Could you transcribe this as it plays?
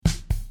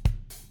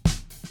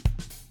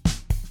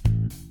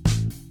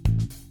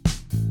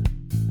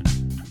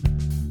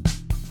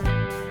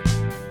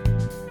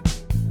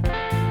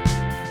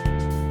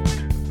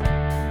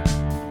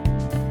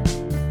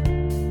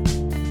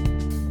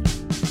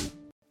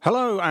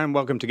Hello and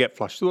welcome to Get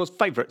Flush, the world's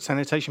favourite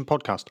sanitation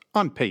podcast.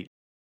 I'm Pete.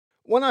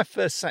 When I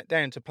first sat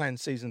down to plan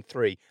Season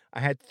 3,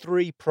 I had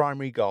three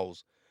primary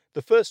goals.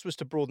 The first was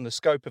to broaden the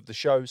scope of the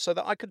show so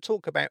that I could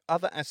talk about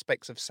other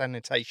aspects of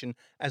sanitation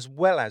as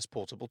well as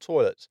portable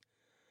toilets.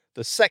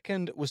 The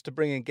second was to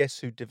bring in guests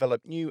who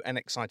developed new and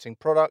exciting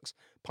products,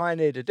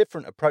 pioneered a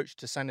different approach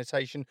to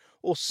sanitation,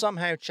 or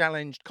somehow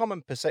challenged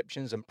common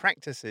perceptions and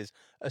practices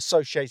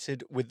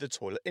associated with the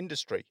toilet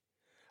industry.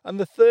 And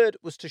the third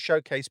was to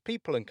showcase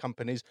people and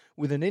companies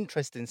with an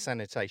interest in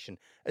sanitation,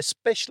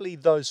 especially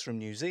those from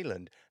New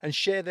Zealand, and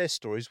share their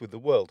stories with the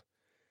world.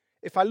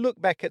 If I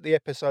look back at the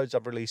episodes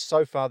I've released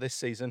so far this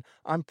season,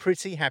 I'm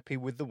pretty happy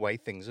with the way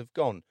things have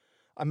gone.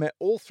 I met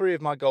all three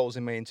of my goals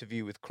in my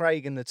interview with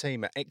Craig and the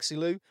team at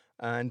Exilu,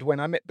 and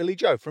when I met Billy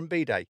Joe from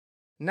B-Day.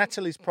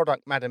 Natalie's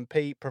product, Madam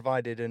P,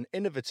 provided an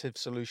innovative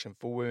solution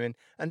for women,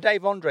 and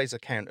Dave Andre's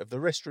account of the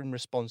restroom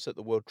response at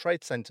the World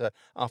Trade Center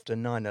after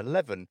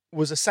 9/11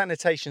 was a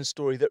sanitation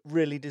story that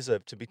really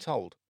deserved to be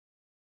told.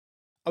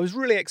 I was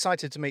really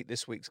excited to meet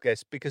this week's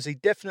guest because he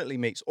definitely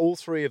meets all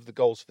three of the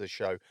goals for the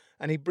show,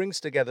 and he brings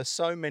together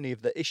so many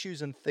of the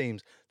issues and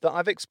themes that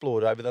I've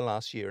explored over the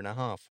last year and a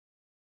half.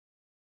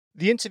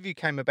 The interview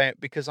came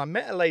about because I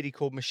met a lady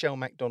called Michelle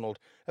MacDonald,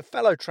 a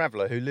fellow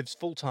traveller who lives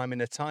full-time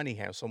in a tiny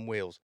house on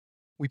wheels.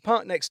 We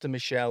parked next to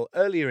Michelle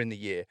earlier in the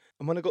year,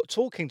 and when I got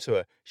talking to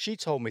her, she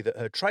told me that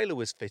her trailer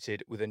was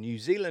fitted with a New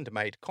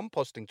Zealand-made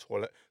composting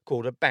toilet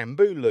called a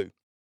Bamboo Loo.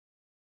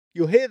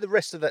 You'll hear the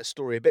rest of that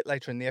story a bit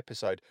later in the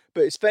episode,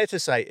 but it's fair to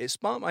say it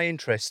sparked my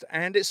interest,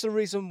 and it's the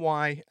reason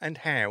why and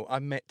how I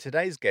met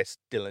today's guest,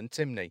 Dylan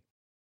Timney.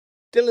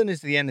 Dylan is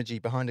the energy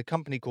behind a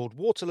company called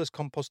Waterless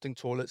Composting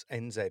Toilets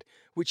NZ,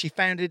 which he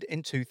founded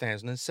in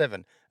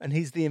 2007, and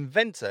he's the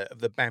inventor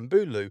of the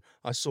Bamboo Loo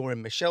I saw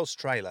in Michelle's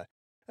trailer.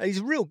 He's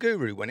a real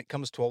guru when it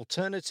comes to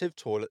alternative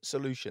toilet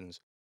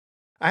solutions.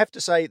 I have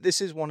to say,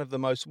 this is one of the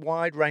most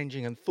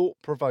wide-ranging and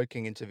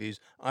thought-provoking interviews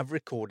I've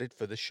recorded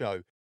for the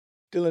show.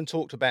 Dylan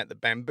talked about the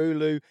Bamboo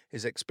Loo,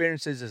 his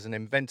experiences as an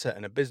inventor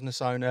and a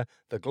business owner,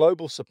 the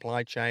global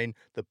supply chain,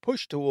 the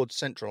push towards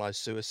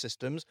centralised sewer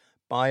systems,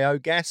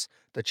 biogas,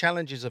 the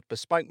challenges of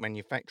bespoke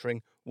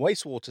manufacturing,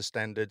 wastewater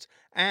standards,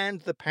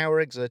 and the power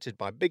exerted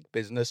by big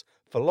business,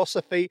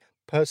 philosophy,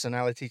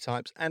 personality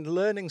types, and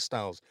learning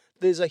styles.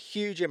 There's a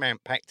huge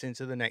amount packed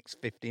into the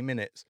next 50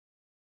 minutes.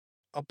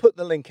 I'll put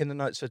the link in the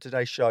notes for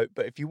today's show,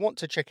 but if you want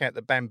to check out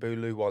the Bamboo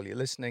Loo while you're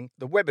listening,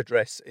 the web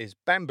address is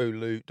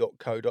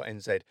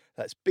bambooloo.co.nz.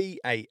 That's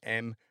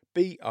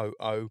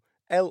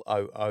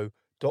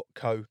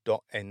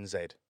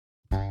BAMBOOLOO.co.nz.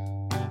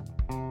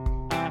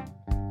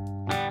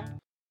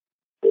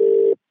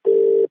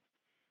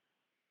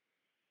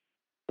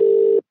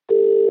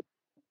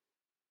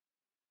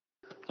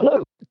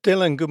 Hello.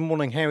 Dylan, good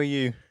morning. How are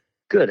you?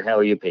 Good. How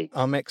are you, Pete?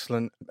 I'm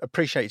excellent.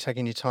 Appreciate you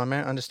taking your time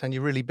out. I understand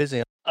you're really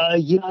busy.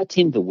 I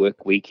tend to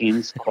work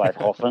weekends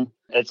quite often.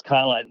 It's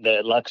kind of like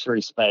the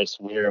luxury space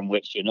in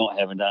which you're not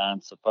having to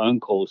answer phone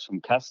calls from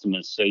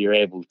customers, so you're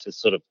able to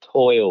sort of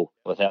toil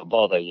without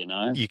bother,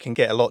 You can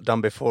get a lot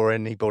done before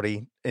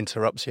anybody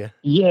interrupts you.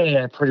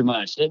 Yeah, pretty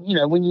much. And,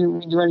 when you're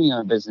running your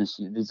own business,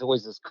 there's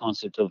always this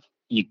concept of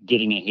you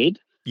getting ahead.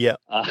 Yeah.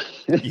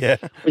 Yeah.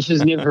 Which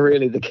is never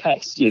really the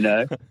case,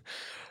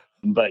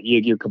 But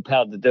you're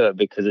compelled to do it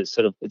because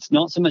it's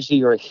not so much that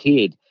you're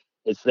ahead,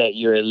 it's that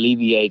you're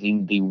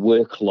alleviating the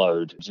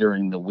workload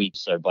during the week.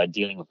 So by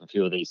dealing with a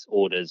few of these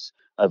orders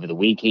over the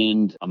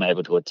weekend, I'm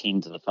able to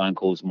attend to the phone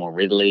calls more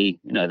readily,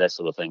 that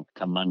sort of thing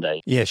come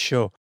Monday. Yeah,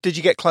 sure. Did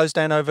you get closed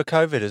down over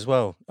COVID as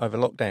well, over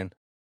lockdown?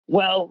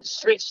 Well,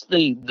 stretch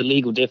the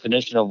legal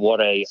definition of what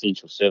a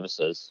essential service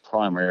is,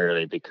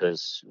 primarily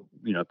because,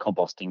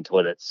 composting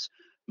toilets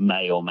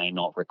may or may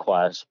not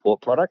require support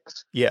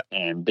products. Yeah.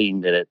 And being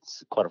that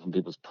it's quite often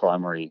people's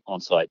primary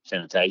on-site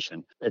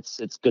sanitation,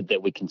 it's good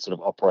that we can sort of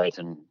operate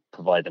and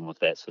provide them with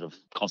that sort of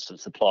constant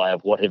supply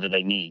of whatever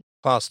they need.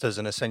 Classed as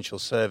an essential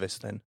service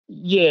then?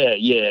 Yeah,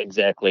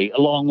 exactly.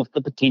 Along with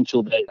the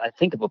potential that I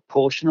think a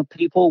proportion of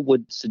people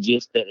would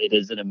suggest that it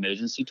is an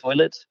emergency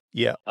toilet.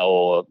 Yeah.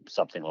 Or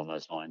something along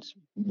those lines,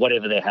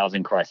 whatever their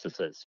housing crisis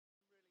is.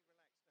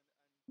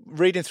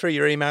 Reading through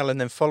your email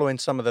and then following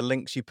some of the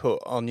links you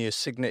put on your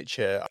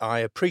signature, I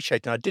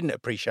appreciate, and I didn't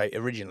appreciate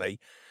originally,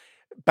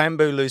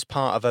 Bamboo Loo's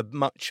part of a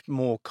much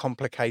more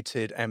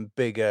complicated and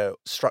bigger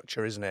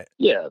structure, isn't it?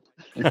 Yeah.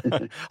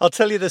 I'll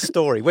tell you the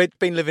story. We'd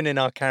been living in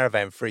our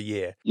caravan for a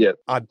year. Yeah.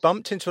 I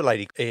bumped into a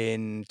lady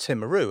in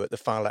Timaru at the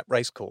Fire Lap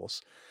Racecourse,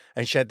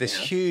 and she had this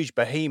huge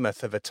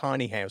behemoth of a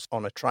tiny house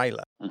on a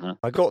trailer. Uh-huh.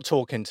 I got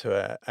talking to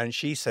her, and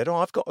she said,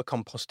 I've got a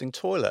composting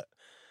toilet.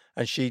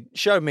 And she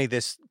showed me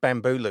this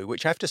Bamboo Loo,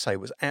 which I have to say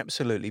was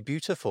absolutely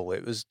beautiful.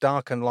 It was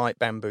dark and light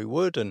bamboo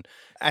wood and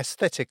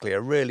aesthetically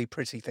a really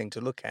pretty thing to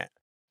look at.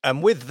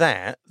 And with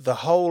that, the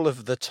whole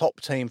of the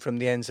top team from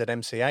the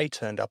NZMCA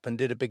turned up and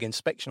did a big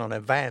inspection on her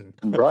van.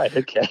 Right,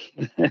 okay.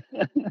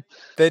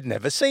 They'd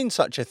never seen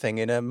such a thing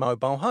in a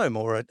mobile home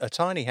or a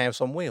tiny house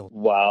on wheels.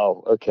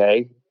 Wow,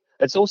 okay.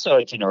 It's also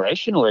a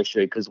generational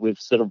issue because we've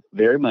sort of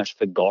very much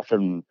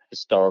forgotten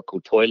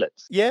historical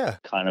toilets. Yeah.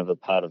 Kind of a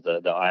part of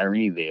the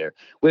irony there.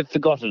 We've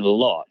forgotten a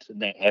lot,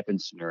 and that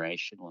happens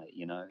generationally,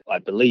 you know. I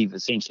believe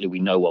essentially we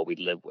know what we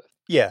live with.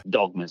 Yeah.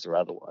 Dogmas or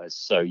otherwise.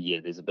 So, yeah,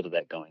 there's a bit of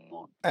that going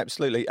on.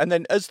 Absolutely. And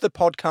then as the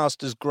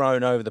podcast has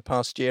grown over the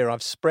past year,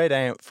 I've spread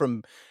out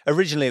from,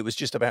 originally it was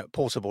just about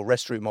portable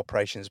restroom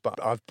operations,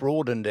 but I've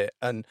broadened it.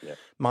 And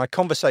my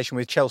conversation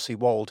with Chelsea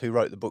Wold, who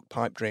wrote the book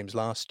Pipe Dreams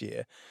last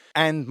year,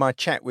 and my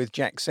chat with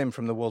Jack Sim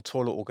from the World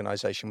Toilet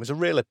Organization was a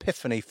real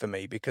epiphany for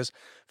me, because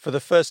for the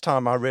first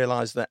time I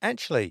realized that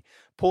actually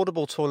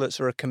portable toilets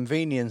are a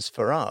convenience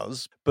for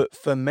us, but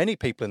for many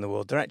people in the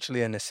world, they're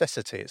actually a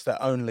necessity. It's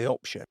their only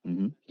option.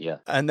 Mm-hmm. Yeah.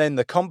 And then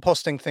the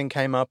composting thing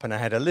came up, and I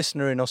had a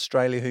listener in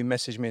Australia who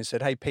messaged me and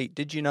said, "Hey, Pete,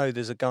 did you know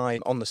there's a guy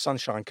on the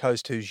Sunshine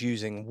Coast who's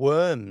using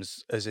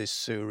worms as his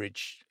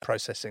sewerage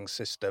processing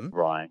system?"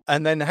 Right.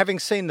 And then having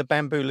seen the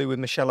Bamboo Loo with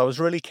Michelle, I was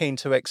really keen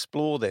to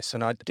explore this.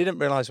 And I didn't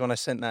realize when I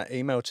sent that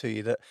email to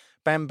you that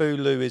Bamboo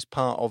Loo is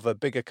part of a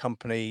bigger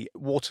company,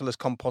 Waterless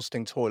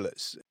Composting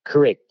Toilets.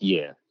 Correct,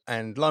 yeah.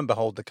 And lo and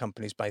behold, the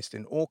company's based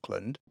in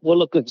Auckland. Well,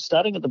 look,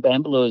 starting at the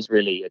Bamboo Loo is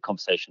really a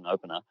conversation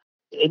opener.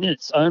 In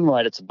its own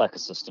right, it's a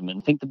bucket system.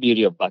 And I think the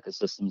beauty of bucket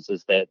systems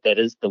is that that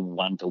is the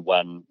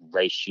one-to-one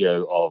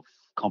ratio of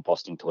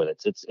composting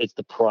toilets. It's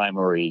the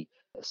primary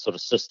sort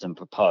of system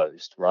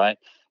proposed, right?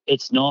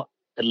 It's not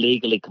a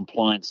legally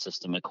compliant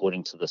system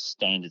according to the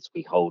standards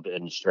we hold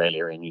in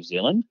Australia and New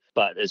Zealand.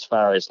 But as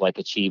far as like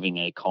achieving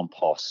a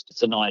compost,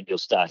 it's an ideal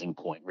starting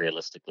point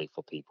realistically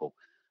for people.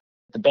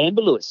 The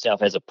Bamboo Loo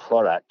itself as a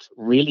product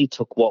really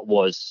took what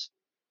was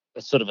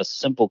a sort of a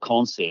simple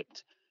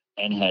concept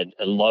and had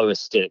a low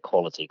aesthetic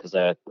quality because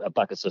our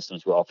bucket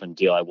systems were often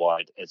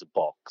DIY'd as a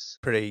box.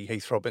 Pretty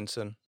Heath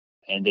Robinson.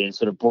 And then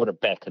sort of brought it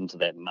back into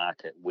that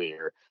market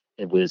where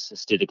it was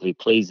aesthetically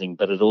pleasing,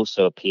 but it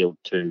also appealed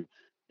to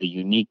the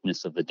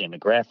uniqueness of the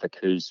demographic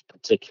who's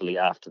particularly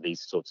after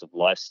these sorts of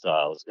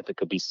lifestyles, if it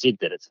could be said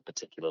that it's a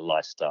particular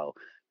lifestyle,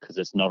 because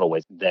it's not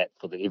always that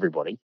for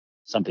everybody.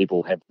 Some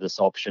people have this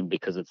option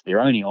because it's their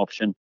only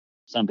option.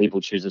 Some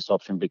people choose this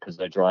option because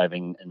they're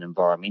driving an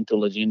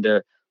environmental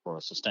agenda or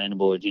a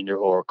sustainable agenda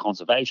or a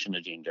conservation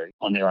agenda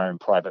on their own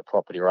private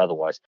property or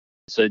otherwise.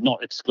 So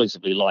not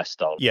exclusively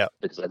lifestyle,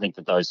 because I think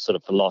that those sort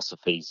of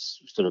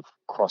philosophies sort of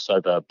cross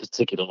over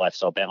particular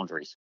lifestyle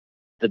boundaries.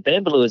 The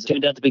Bamboo Loo has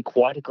turned out to be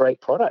quite a great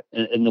product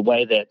in the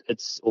way that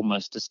it's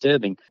almost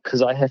disturbing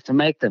because I have to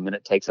make them and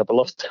it takes up a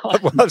lot of time.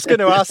 Well, I was going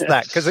to ask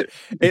that because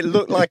it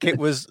looked like it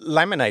was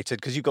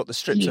laminated because you've got the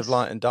strips of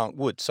light and dark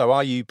wood. So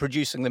are you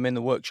producing them in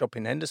the workshop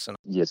in Henderson?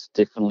 Yes,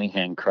 definitely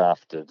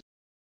handcrafted.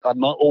 I'm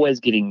not always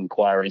getting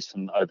inquiries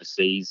from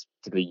overseas,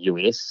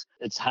 particularly US.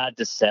 It's hard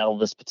to sell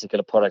this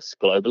particular product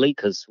globally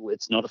because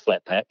it's not a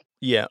flat pack.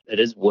 Yeah. It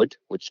is wood,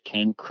 which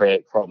can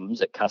create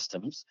problems at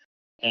customs.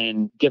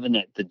 And given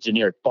that the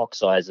generic box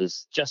size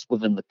is just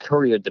within the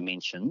courier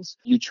dimensions,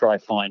 you try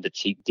find a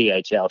cheap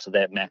DHL to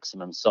that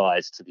maximum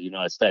size to the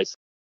United States.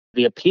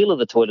 The appeal of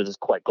the toilet is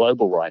quite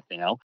global right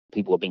now.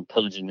 People have been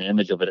pillaging the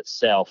image of it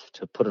itself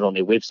to put it on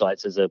their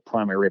websites as a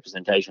primary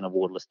representation of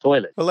waterless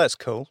toilet. Well, that's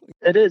cool.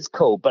 It is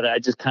cool, but I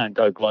just can't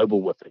go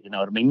global with it. You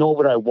know what I mean? Nor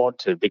would I want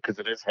to because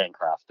it is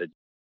handcrafted.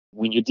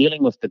 When you're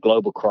dealing with the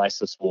global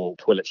crisis for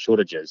toilet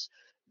shortages,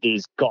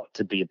 there's got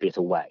to be a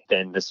better way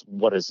than this,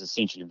 what is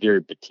essentially a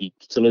very petite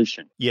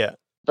solution. Yeah.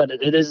 But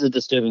it is a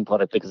disturbing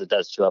product because it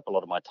does chew up a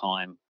lot of my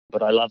time.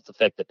 But I love the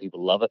fact that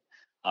people love it.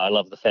 I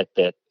love the fact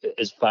that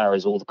as far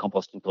as all the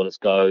composting toilets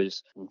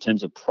goes, in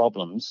terms of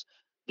problems,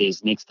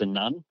 there's next to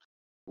none.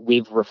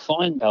 We've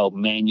refined our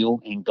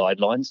manual and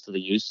guidelines to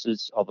the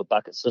uses of a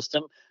bucket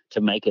system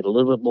to make it a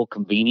little bit more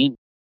convenient.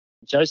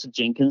 Joseph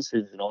Jenkins,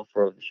 who's an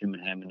author of the Human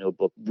Hand Manure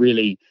book,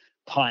 really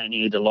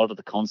pioneered a lot of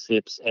the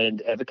concepts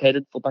and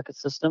advocated for bucket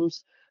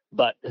systems.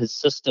 But his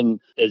system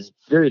is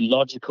very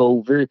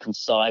logical, very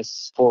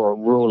concise for a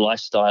rural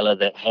lifestyler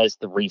that has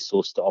the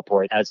resource to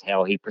operate as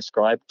how he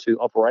prescribed to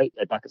operate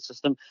a bucket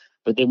system.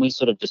 But then we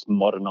sort of just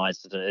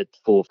modernized it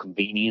for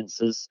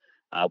conveniences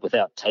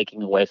without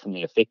taking away from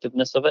the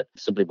effectiveness of it,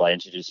 simply by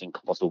introducing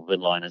compostable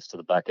bin liners to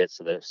the bucket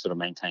so that it sort of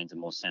maintains a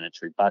more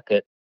sanitary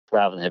bucket.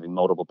 Rather than having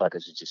multiple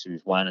buckets, we just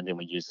use one, and then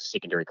we use the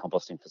secondary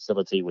composting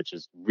facility, which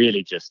is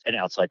really just an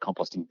outside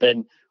composting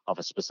bin of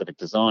a specific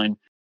design.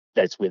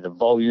 That's where the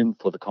volume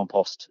for the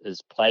compost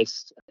is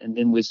placed. And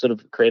then we sort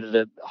of created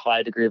a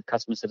higher degree of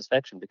customer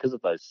satisfaction because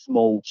of those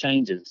small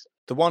changes.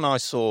 The one I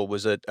saw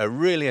was a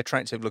really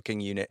attractive looking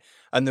unit,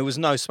 and there was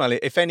no smell.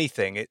 If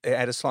anything, it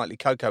had a slightly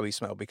cocoa-y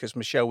smell because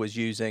Michelle was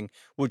using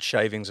wood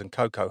shavings and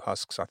cocoa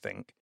husks, I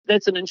think.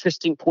 That's an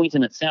interesting point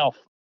in itself.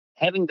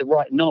 Having the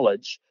right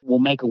knowledge will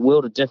make a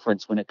world of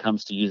difference when it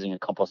comes to using a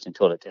composting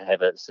toilet to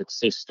have a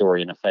success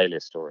story and a failure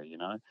story, you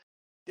know?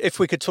 If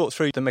we could talk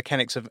through the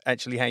mechanics of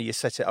actually how you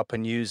set it up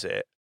and use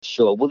it.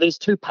 Sure. Well, there's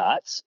two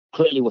parts.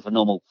 Clearly, with a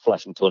normal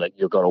flushing toilet,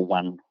 you've got a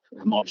one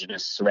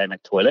homogeneous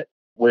ceramic toilet,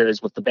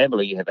 whereas with the Bamboo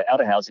Loo, you have an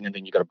outer housing and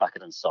then you've got a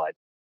bucket inside.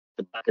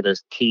 The bucket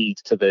is keyed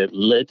to the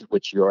lid,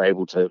 which you're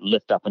able to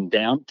lift up and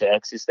down to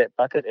access that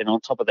bucket. And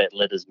on top of that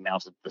lid is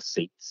mounted the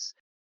seats.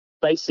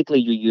 Basically,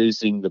 you're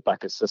using the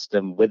bucket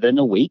system within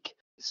a week.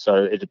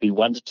 So it'd be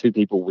 1 to 2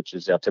 people, which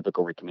is our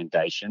typical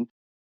recommendation.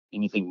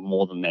 Anything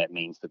more than that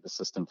means that the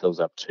system fills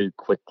up too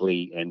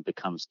quickly and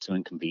becomes too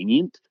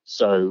inconvenient.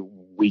 So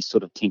we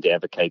sort of tend to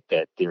advocate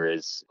that there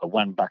is a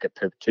 1 bucket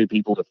per 2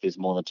 people. If there's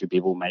more than 2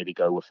 people, maybe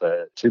go with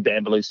 2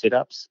 Bambaloo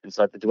setups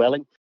inside the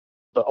dwelling.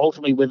 But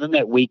ultimately, within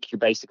that week, you're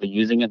basically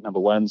using it, number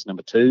ones,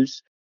 number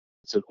twos.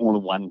 It's an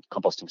all-in-one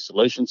composting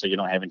solution, so you're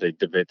not having to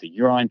divert the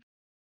urine.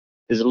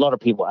 There's a lot of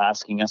people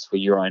asking us for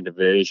urine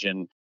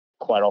diversion.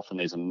 Quite often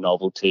there's a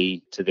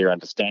novelty to their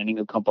understanding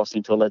of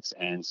composting toilets,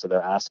 and so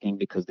they're asking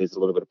because there's a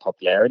little bit of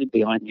popularity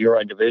behind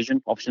urine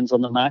diversion options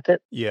on the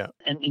market. Yeah.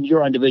 And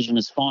urine diversion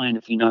is fine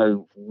if you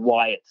know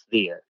why it's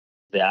there.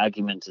 The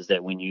argument is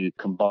that when you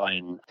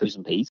combine poos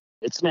and peas,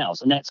 it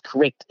smells, and that's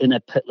correct in a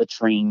pit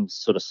latrine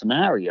sort of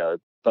scenario.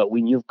 But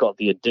when you've got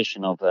the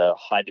addition of a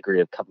high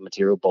degree of cover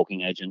material,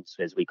 bulking agents,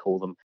 as we call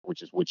them,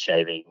 which is wood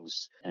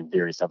shavings and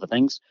various other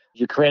things,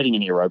 you're creating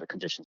an aerobic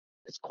condition.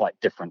 It's quite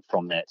different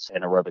from that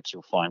anaerobics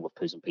you'll find with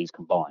poos and peas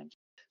combined.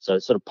 So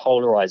it sort of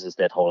polarizes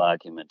that whole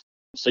argument.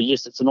 So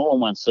yes, it's an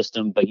all-in-one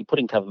system, but you're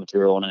putting cover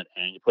material on it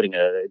and you're putting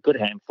a good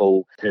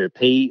handful per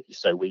pea.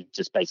 So we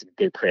just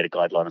basically create a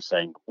guideline of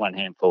saying 1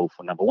 handful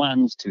for number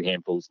ones, 2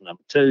 handfuls for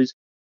number twos.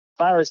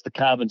 As far as the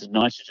carbon to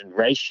nitrogen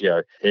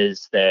ratio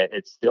is that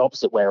it's the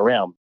opposite way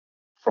around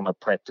from a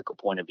practical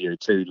point of view.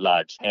 2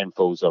 large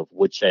handfuls of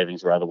wood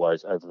shavings or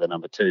otherwise over the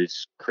number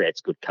twos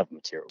creates good cover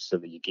material so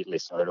that you get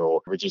less odor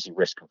or reducing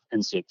risk of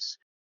insects.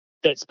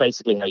 That's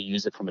basically how you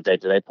use it from a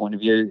day-to-day point of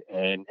view.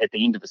 And at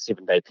the end of a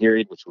 7-day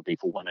period, which would be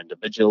for 1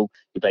 individual,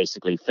 you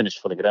basically finish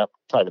filling it up,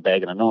 tie the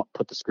bag in a knot,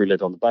 put the screw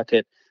lid on the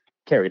bucket,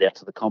 carry it out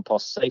to the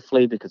compost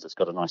safely because it's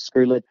got a nice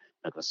screw lid,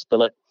 not going to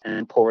spill it,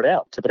 and pour it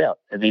out, tip it out,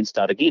 and then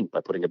start again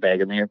by putting a bag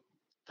in there,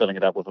 filling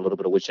it up with a little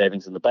bit of wood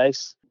shavings in the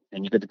base,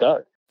 and you're good to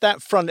go.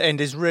 That front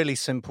end is really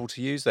simple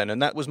to use then,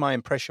 and that was my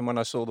impression when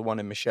I saw the one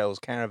in Michelle's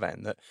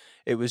caravan, that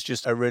it was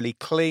just a really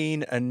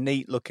clean and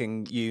neat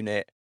looking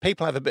unit.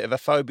 People have a bit of a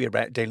phobia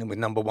about dealing with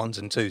number ones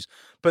and twos,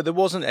 but there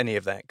wasn't any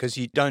of that because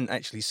you don't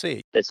actually see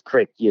it. That's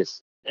correct,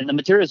 yes. And the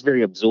material is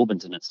very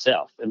absorbent in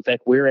itself. In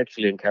fact, we're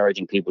actually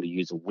encouraging people to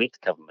use a wet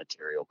cover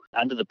material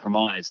under the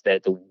premise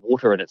that the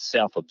water in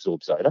itself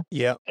absorbs odor,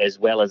 as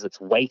well as it's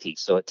weighty,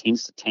 so it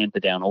tends to tamper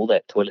down all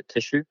that toilet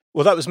tissue.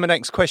 Well, that was my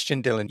next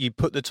question, Dylan. You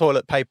put the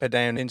toilet paper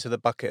down into the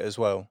bucket as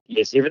well?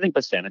 Yes, everything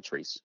but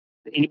sanitaries.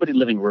 Anybody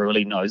living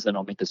rurally knows they're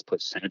not meant to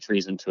put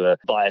sanitaries into a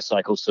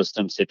biocycle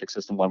system, septic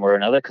system, one way or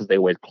another, because they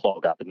always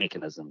clog up the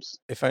mechanisms.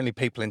 If only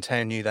people in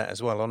town knew that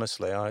as well,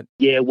 honestly.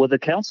 Yeah, well, the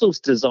councils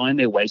design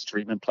their waste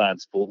treatment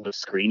plants for the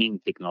screening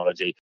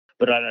technology,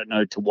 but I don't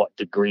know to what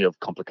degree of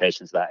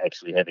complications they're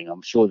actually having.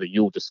 I'm sure that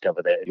you'll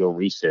discover that in your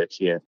research,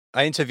 yeah.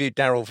 I interviewed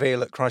Darryl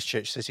Veal at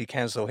Christchurch City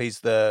Council. He's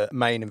the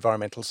main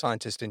environmental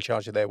scientist in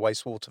charge of their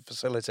wastewater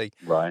facility.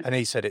 Right. And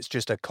he said it's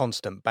just a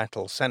constant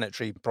battle.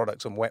 Sanitary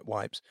products and wet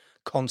wipes,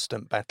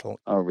 constant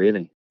battle. Oh,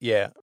 really?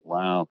 Yeah.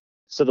 Wow.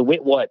 So the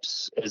wet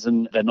wipes,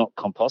 they're not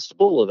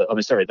compostable? Or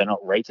they're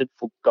not rated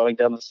for going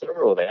down the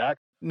sewer, or they are?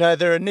 No,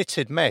 they're a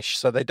knitted mesh,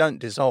 so they don't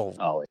dissolve.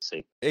 Oh, I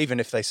see. Even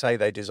if they say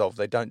they dissolve,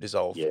 they don't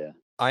dissolve. Yeah.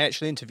 I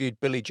actually interviewed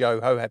Billy Jo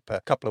Hohep a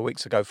couple of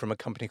weeks ago from a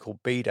company called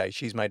B-Day.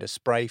 She's made a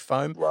spray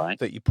foam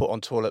that you put on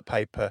toilet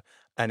paper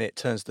and it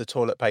turns the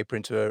toilet paper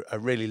into a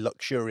really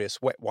luxurious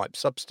wet wipe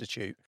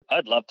substitute.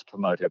 I'd love to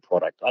promote her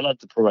product. I'd love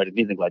to promote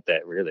anything like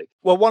that, really.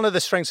 Well, one of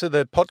the strengths of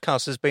the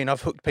podcast has been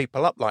I've hooked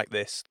people up like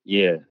this.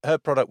 Yeah. Her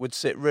product would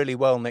sit really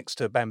well next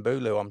to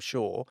Bambaloo, I'm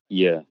sure.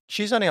 Yeah.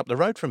 She's only up the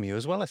road from you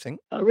as well, I think.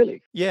 Oh,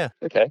 really? Yeah.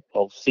 Okay.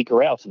 I'll seek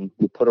her out and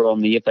we'll put her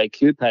on the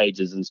FAQ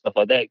pages and stuff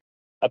like that.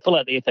 I pull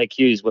out the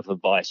FAQs with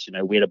advice,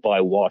 where to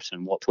buy what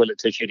and what toilet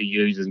tissue to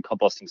use and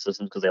composting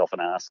systems, because they often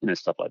ask,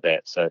 stuff like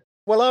that. So,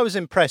 well, I was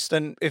impressed.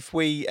 And if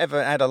we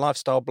ever had a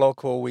lifestyle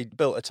block or we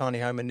built a tiny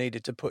home and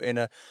needed to put in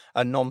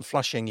a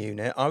non-flushing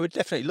unit, I would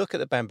definitely look at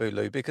the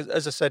Bambaloo because,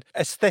 as I said,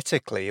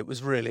 aesthetically, it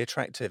was really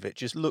attractive. It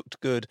just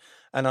looked good.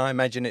 And I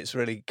imagine it's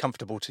really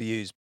comfortable to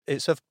use.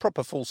 It's a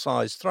proper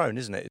full-size throne,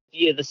 isn't it?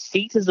 Yeah, the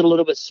seat is a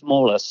little bit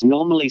smaller. So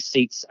normally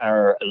seats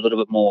are a little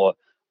bit more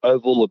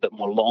oval, a bit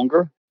more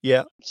longer.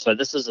 Yeah. So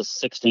this is a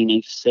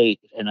 16-inch seat,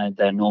 and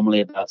they're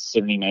normally about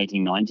 17,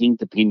 18, 19,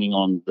 depending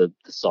on the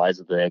size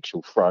of the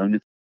actual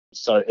throne.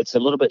 So it's a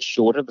little bit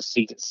shorter, the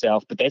seat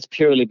itself, but that's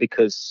purely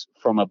because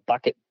from a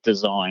bucket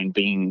design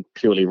being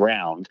purely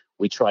round,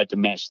 we tried to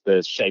match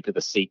the shape of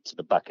the seat to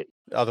the bucket.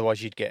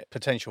 Otherwise, you'd get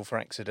potential for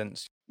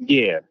accidents.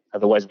 Yeah.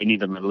 Otherwise, we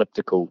need an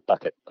elliptical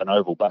bucket, an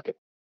oval bucket.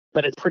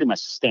 But it's pretty much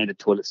standard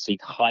toilet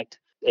seat height.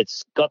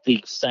 It's got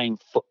the same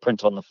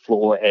footprint on the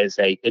floor as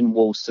a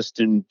in-wall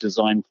cistern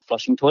design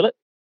flushing toilet.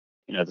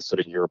 The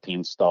sort of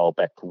European style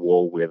back to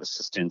wall where the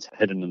cistern's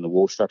hidden in the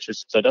wall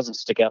structures. So it doesn't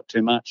stick out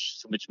too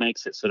much, which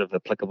makes it sort of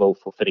applicable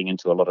for fitting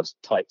into a lot of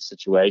tight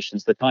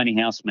situations. The tiny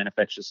house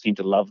manufacturers seem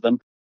to love them.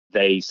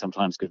 They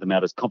sometimes give them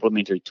out as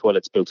complimentary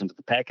toilets built into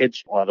the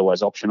package or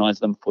otherwise optionize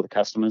them for the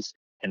customers.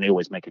 and they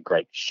always make a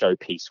great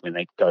showpiece when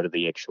they go to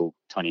the actual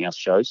tiny house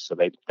shows, so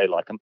they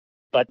like them.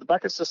 But the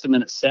bucket system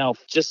in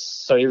itself,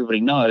 just so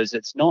everybody knows,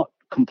 it's not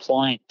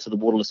compliant to the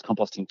waterless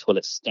composting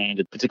toilet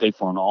standard, particularly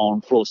for an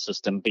on-floor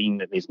system, being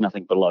that there's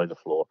nothing below the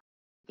floor.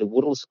 The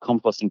waterless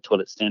composting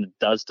toilet standard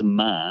does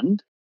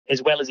demand,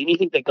 as well as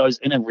anything that goes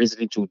in a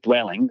residential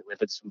dwelling,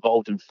 if it's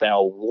involved in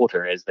foul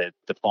water as they've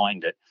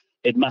defined it,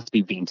 it must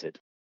be vented.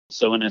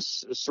 So in a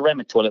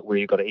ceramic toilet where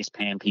you've got an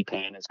S-pan,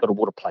 P-pan, it's got a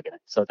water plug in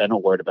it. So they're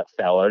not worried about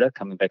foul odor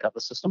coming back up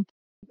the system.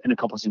 In a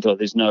composting toilet,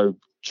 there's no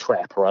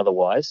trap or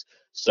otherwise.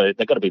 So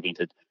they've got to be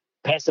vented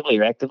passively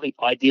or actively,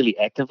 ideally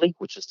actively,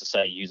 which is to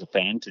say use a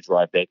fan to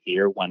drive that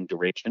air one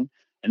direction.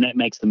 And that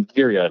makes them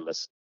very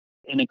odorless.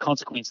 And in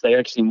consequence, they're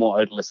actually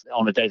more odorless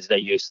on a day-to-day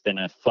use than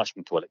a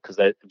flushing toilet because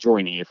they're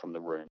drawing air from the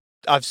room.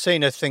 I've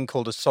seen a thing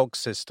called a SOG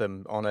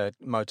system on a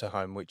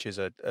motorhome, which is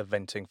a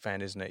venting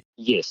fan, isn't it?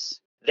 Yes.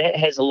 That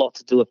has a lot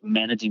to do with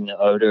managing the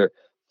odor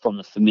from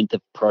the fermentive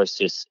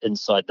process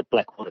inside the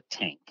black water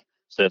tank.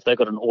 So if they've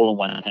got an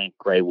all-in-one tank,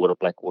 grey water,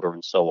 black water,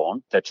 and so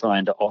on, they're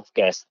trying to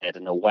off-gas that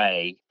in a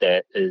way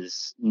that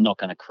is not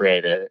going to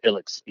create an ill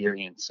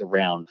experience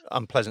around.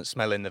 Unpleasant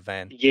smell in the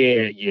van.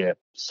 Yeah.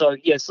 So,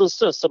 so it's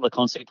still a similar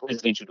concept.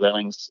 Residential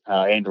dwellings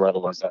and or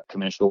otherwise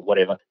commercial,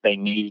 whatever, they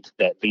need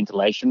that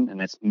ventilation, and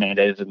that's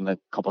mandated in the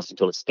composting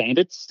toilet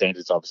standards.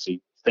 Standards,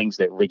 obviously, things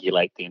that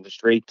regulate the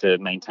industry to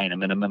maintain a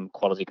minimum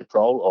quality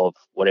control of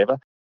whatever.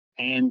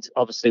 And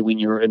obviously, when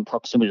you're in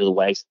proximity to the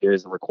waste, there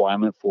is a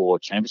requirement for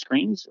chamber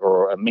screens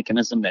or a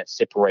mechanism that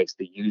separates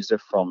the user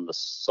from the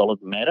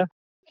solid matter.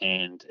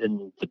 And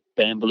in the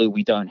Bambaloo,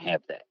 we don't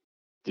have that.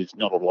 There's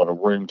not a lot of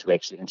room to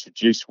actually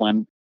introduce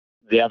one.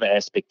 The other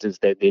aspect is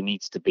that there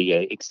needs to be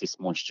an excess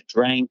moisture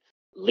drain.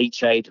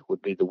 Leachate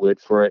would be the word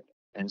for it.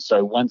 And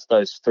so once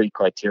those three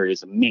criteria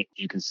are met,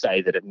 you can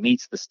say that it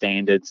meets the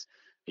standards.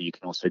 You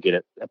can also get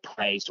it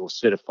appraised or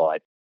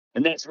certified.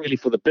 And that's really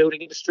for the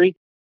building industry.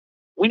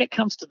 When it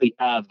comes to the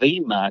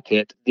RV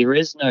market, there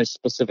is no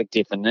specific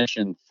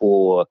definition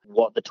for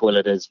what the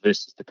toilet is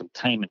versus the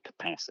containment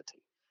capacity.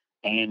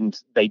 And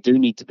they do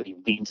need to be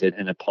vented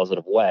in a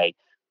positive way,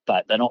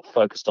 but they're not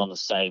focused on the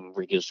same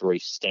regulatory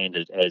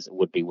standard as it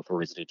would be with a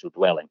residential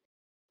dwelling.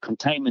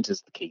 Containment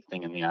is the key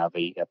thing in the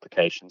RV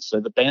application. So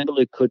the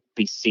Bambaloo could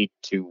be said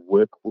to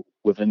work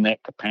within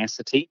that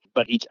capacity,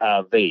 but each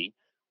RV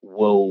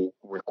will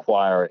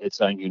require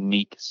its own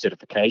unique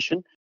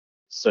certification.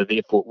 So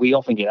therefore, we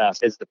often get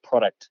asked, is the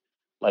product,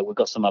 like we've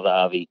got some other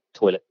RV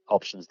toilet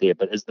options there,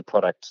 but is the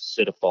product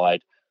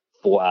certified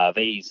for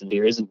RVs? And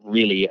there isn't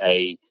really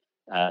a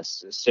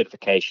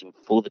certification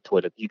for the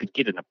toilet. You could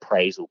get an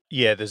appraisal.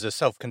 Yeah, there's a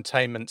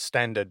self-containment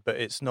standard, but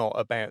it's not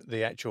about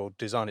the actual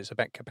design. It's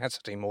about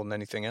capacity more than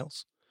anything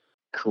else.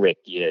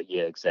 Correct. Yeah,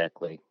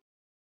 exactly.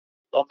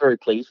 I'm very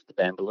pleased with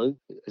the Bambaloo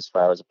as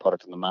far as a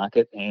product in the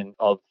market, and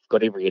I've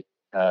got every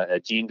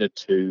agenda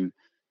to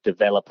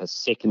develop a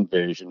second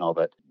version of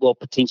it. Well,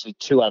 potentially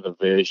two other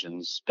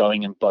versions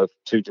going in both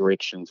two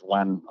directions.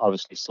 One,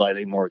 obviously,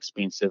 slightly more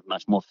expensive,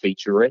 much more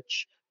feature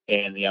rich,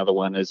 and the other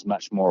one is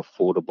much more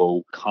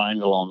affordable, kind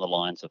of along the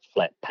lines of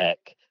flat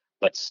pack,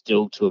 but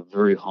still to a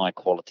very high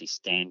quality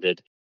standard.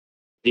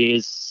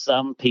 There's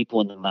some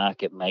people in the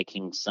market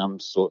making some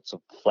sorts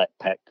of flat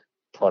pack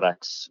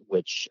products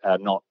which are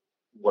not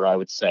what I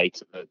would say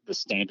to the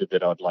standard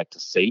that I'd like to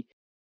see.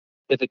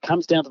 If it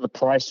comes down to the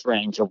price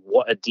range of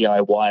what a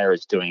DIYer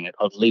is doing it,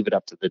 I'd leave it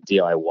up to the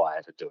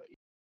DIYer to do it.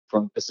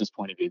 From a business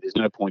point of view, there's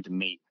no point in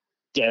me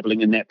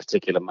dabbling in that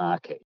particular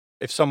market.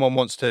 If someone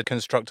wants to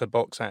construct a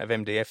box out of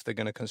MDF, they're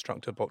going to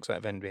construct a box out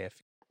of MDF.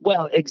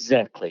 Well,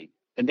 exactly.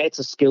 And that's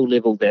a skill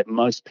level that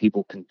most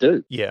people can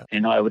do. Yeah.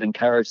 And I would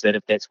encourage that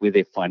if that's where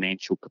their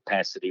financial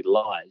capacity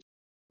lies.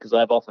 Because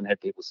I've often had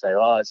people say,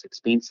 oh, it's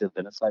expensive.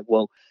 And it's like,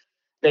 well,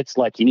 that's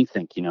like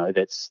anything,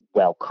 that's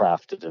well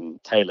crafted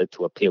and tailored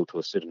to appeal to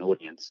a certain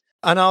audience.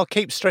 And I'll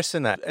keep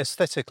stressing that.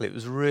 Aesthetically, it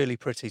was really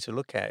pretty to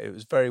look at. It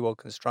was very well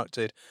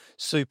constructed,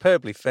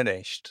 superbly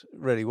finished,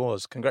 really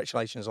was.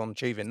 Congratulations on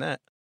achieving that.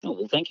 Oh,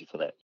 well, thank you for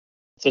that.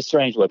 It's a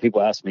strange way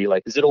people ask me,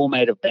 like, is it all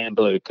made of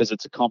bamboo? Because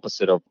it's a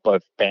composite of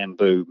both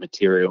bamboo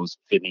materials,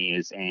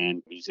 veneers,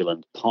 and New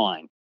Zealand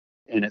pine.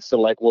 And it's sort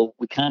of like, well,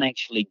 we can't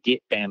actually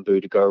get bamboo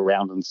to go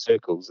around in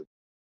circles.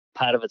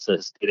 Part of it's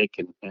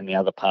aesthetic, and the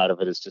other part of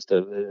it is just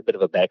a bit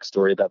of a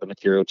backstory about the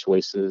material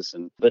choices.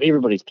 But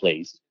everybody's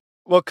pleased.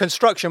 Well,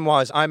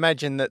 construction-wise, I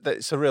imagine that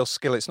it's a real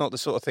skill. It's not the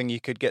sort of thing you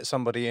could get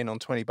somebody in on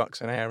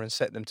 $20 an hour and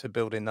set them to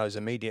building those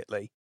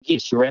immediately.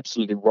 Yes, you're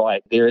absolutely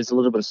right. There is a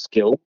little bit of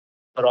skill,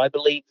 but I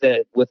believe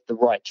that with the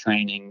right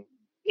training,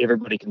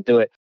 everybody can do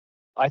it.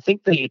 I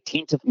think the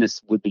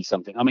attentiveness would be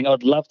something. I mean,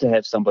 I'd love to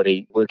have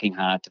somebody working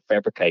hard to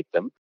fabricate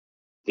them.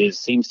 There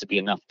seems to be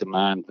enough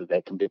demand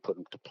that can be put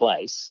into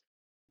place.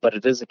 But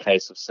it is a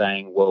case of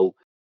saying, well,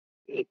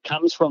 it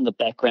comes from the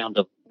background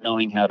of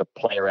knowing how to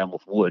play around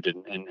with wood.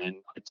 And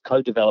I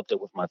co-developed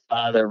it with my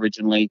father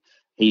originally.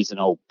 He's an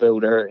old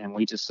builder, and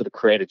we just sort of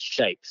created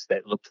shapes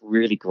that looked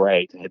really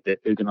great, had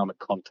that ergonomic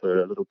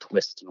contour, a little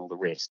twist and all the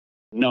rest.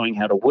 Knowing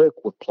how to work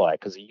with ply,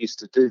 because he used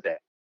to do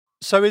that.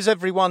 So is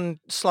everyone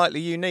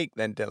slightly unique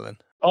then, Dylan?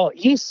 Oh,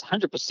 yes,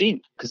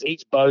 100%, because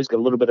each bow's got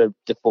a little bit of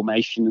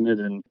deformation in it,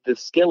 and the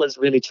skill is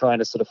really trying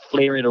to sort of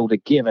flare it all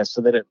together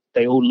so that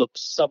they all look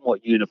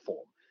somewhat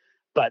uniform.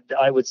 But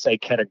I would say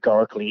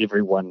categorically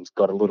everyone's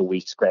got a little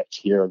wee scratch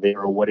here or there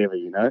or whatever,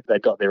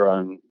 They've got their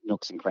own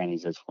nooks and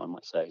crannies, as one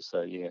might say.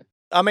 So, yeah.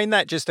 I mean,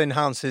 that just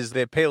enhances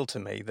the appeal to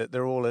me, that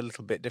they're all a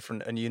little bit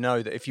different, and you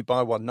know that if you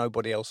buy one,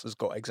 nobody else has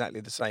got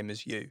exactly the same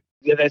as you.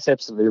 Yeah, that's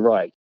absolutely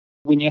right.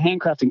 When you're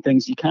handcrafting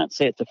things, you can't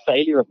say it's a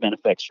failure of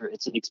manufacturer.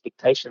 It's an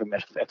expectation of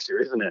manufacturer,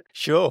 isn't it?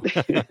 Sure.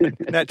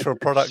 Natural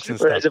products and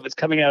Whereas stuff. if it's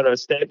coming out of a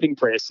stamping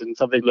press and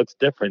something looks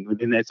different,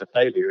 then that's a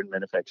failure in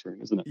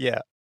manufacturing, isn't it? Yeah.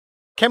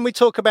 Can we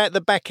talk about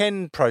the back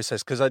end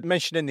process? Because I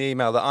mentioned in the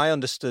email that I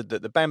understood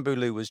that the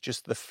Bambooloo was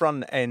just the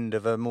front end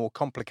of a more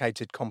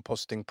complicated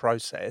composting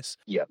process.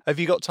 Yeah. Have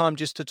you got time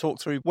just to talk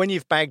through, when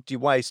you've bagged your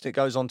waste, it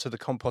goes onto the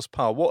compost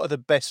pile, what are the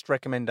best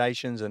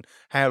recommendations and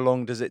how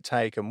long does it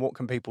take and what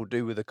can people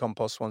do with the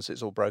compost once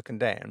it's all broken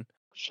down?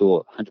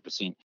 Sure,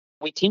 100%.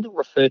 We tend to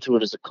refer to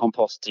it as a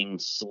composting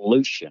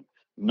solution,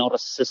 not a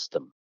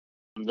system.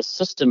 And the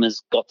system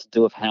has got to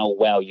do with how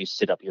well you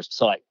set up your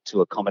site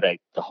to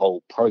accommodate the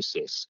whole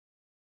process.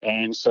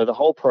 And so the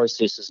whole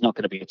process is not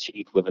going to be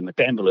achieved within the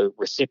Bambooloo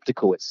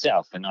receptacle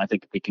itself. And I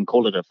think we can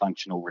call it a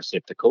functional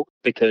receptacle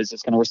because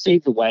it's going to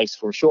receive the waste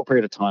for a short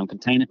period of time,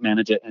 contain it,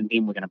 manage it, and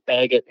then we're going to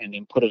bag it and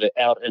then put it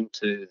out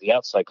into the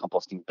outside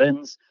composting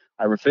bins.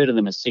 I refer to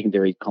them as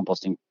secondary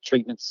composting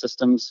treatment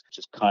systems, which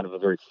is kind of a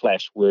very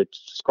flash word to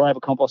describe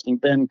a composting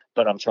bin,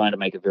 but I'm trying to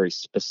make it very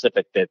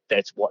specific that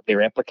that's what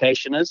their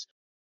application is.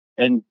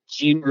 And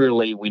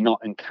generally, we're not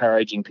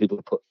encouraging people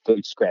to put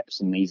food scraps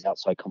in these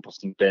outside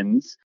composting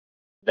bins.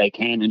 They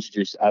can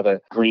introduce other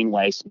green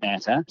waste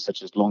matter,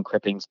 such as lawn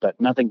clippings, but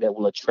nothing that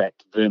will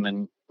attract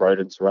vermin,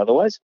 rodents, or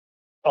otherwise.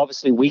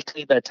 Obviously,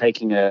 weekly, they're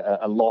taking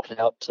a lot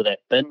out to that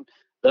bin.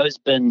 Those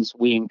bins,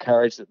 we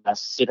encourage that they're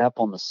set up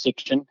on the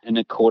section in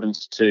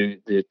accordance to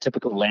the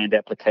typical land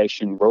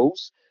application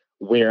rules,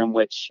 where in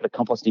which a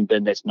composting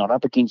bin that's not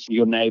up against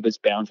your neighbour's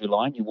boundary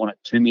line, you want it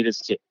 2 metres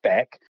set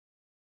back.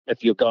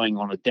 If you're going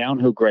on a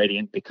downhill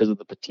gradient because of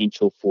the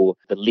potential for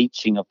the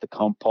leaching of the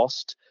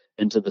compost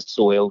into the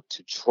soil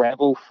to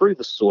travel through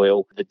the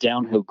soil, the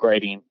downhill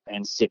gradient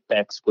and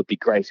setbacks would be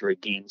greater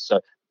again. So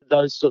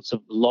those sorts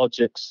of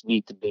logics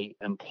need to be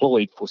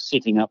employed for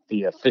setting up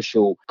the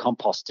official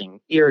composting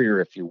area,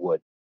 if you would.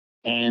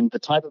 And the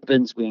type of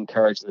bins we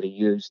encourage that are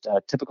used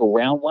are typical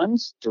round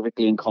ones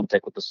directly in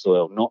contact with the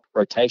soil, not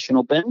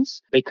rotational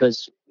bins,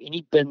 because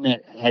any bin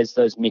that has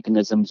those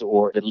mechanisms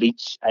or the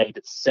leach aid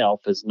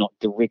itself is not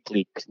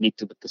directly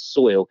connected with the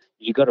soil,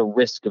 you've got a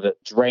risk of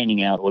it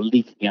draining out or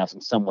leaking out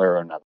in some way or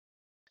another.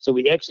 So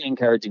we're actually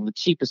encouraging the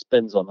cheapest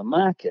bins on the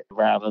market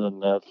rather than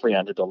the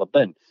 $300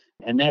 bin.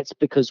 And that's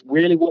because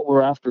really what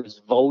we're after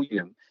is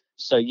volume.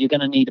 So you're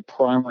going to need a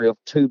primary of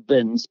 2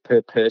 bins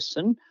per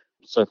person.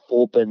 So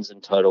 4 bins in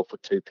total for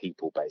 2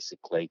 people,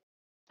 basically.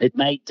 It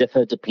may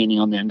differ depending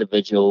on the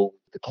individual,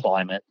 the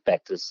climate,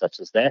 factors such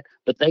as that,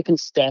 but they can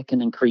stack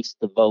and increase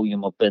the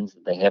volume of bins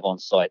that they have on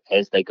site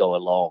as they go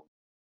along.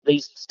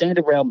 These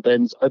standard round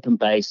bins, open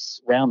base,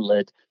 round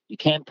lid, you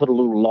can put a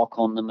little lock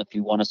on them if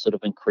you want to sort of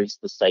increase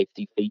the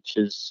safety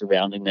features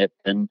surrounding that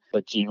bin,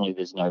 but generally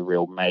there's no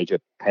real major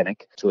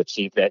panic to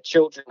achieve that.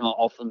 Children are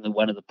often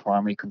one of the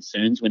primary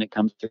concerns when it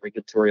comes to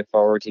regulatory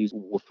authorities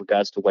with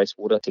regards to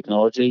wastewater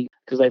technology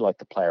because they like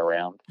to play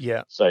around.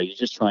 Yeah. So you're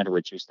just trying to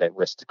reduce that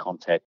risk to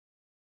contact.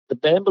 The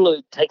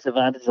Bambooloo takes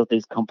advantage of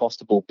these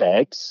compostable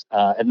bags,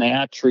 and they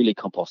are truly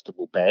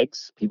compostable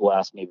bags. People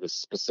ask me the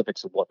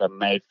specifics of what they're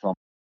made from.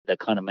 They're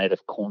kind of made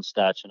of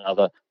cornstarch and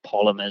other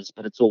polymers,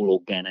 but it's all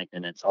organic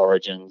in its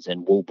origins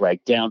and will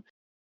break down.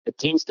 It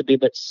tends to be a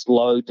bit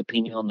slow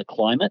depending on the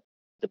climate.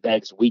 The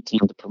bags we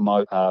tend to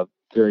promote are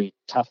very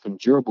tough and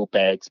durable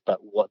bags, but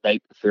what they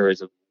prefer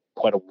is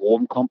quite a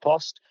warm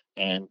compost.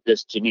 And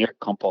this generic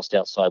compost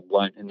outside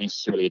won't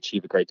necessarily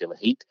achieve a great deal of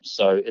heat.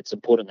 So it's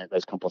important that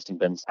those composting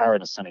bins are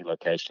in a sunny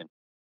location.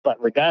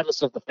 But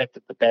regardless of the fact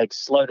that the bag's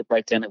slow to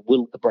break down, it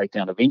will break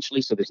down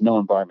eventually, so there's no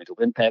environmental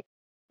impact.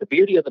 The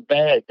beauty of the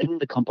bag in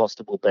the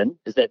compostable bin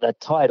is that they're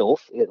tied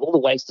off. All the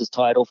waste is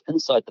tied off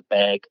inside the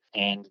bag,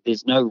 and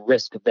there's no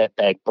risk of that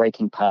bag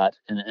breaking apart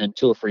in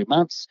 2 or 3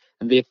 months.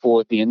 And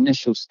therefore, the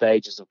initial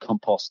stages of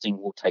composting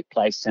will take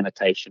place.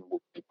 Sanitation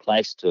will be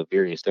placed to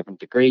various different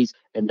degrees,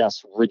 and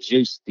thus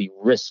reduce the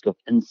risk of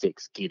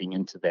insects getting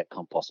into that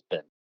compost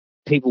bin.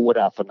 People would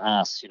often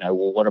ask,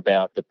 well, what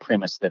about the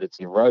premise that it's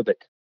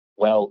aerobic?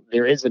 Well,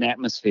 there is an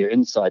atmosphere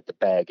inside the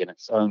bag in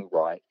its own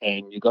right,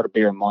 and you've got to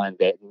bear in mind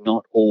that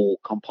not all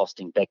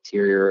composting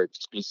bacteria are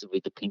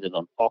exclusively dependent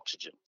on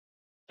oxygen.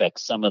 In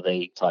fact, some of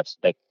the types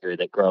of bacteria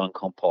that grow in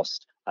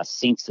compost are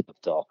sensitive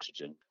to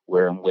oxygen,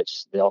 where in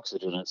which the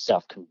oxygen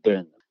itself can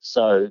burn them.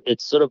 So it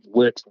sort of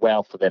works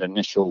well for that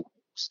initial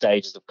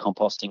stages of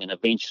composting, and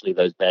eventually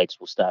those bags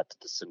will start to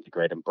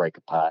disintegrate and break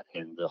apart,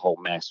 and the whole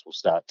mass will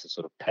start to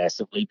sort of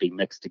passively be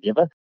mixed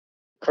together.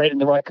 Creating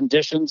the right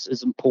conditions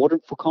is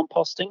important for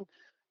composting.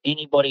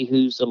 Anybody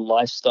who's a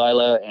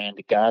lifestyler and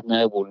a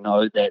gardener will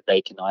know that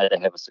they can either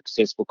have a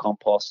successful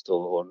compost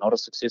or not a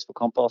successful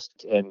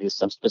compost, and there's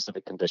some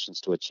specific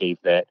conditions to achieve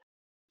that.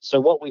 So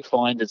what we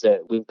find is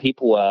that when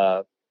people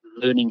are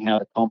learning how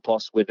to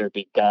compost, whether it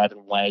be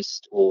garden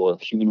waste or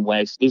human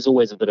waste, there's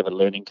always a bit of a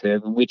learning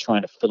curve, and we're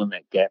trying to fill in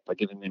that gap by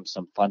giving them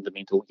some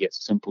fundamental yet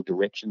simple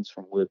directions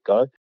from where to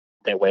go.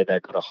 That way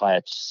they've got a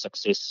higher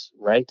success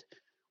rate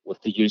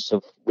with the use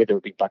of whether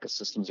it be bucket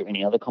systems or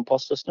any other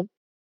compost system.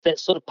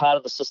 That's sort of part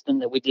of the system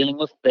that we're dealing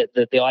with. That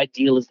the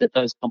ideal is that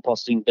those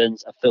composting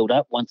bins are filled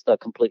up. Once they're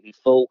completely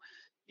full,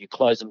 you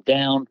close them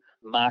down,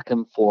 mark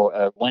them for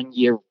a 1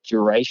 year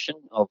duration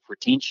of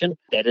retention.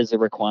 That is a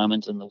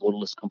requirement in the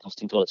waterless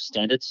composting toilet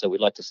standard. So we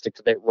like to stick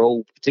to that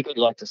rule,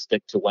 particularly like to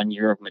stick to 1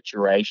 year of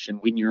maturation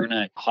when you're in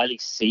a highly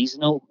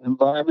seasonal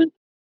environment.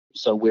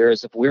 So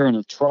whereas if we're in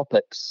the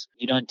tropics,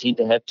 you don't tend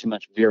to have too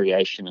much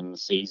variation in the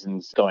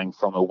seasons going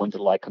from a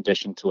winter-like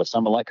condition to a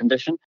summer-like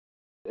condition.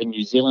 In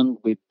New Zealand,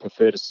 we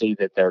prefer to see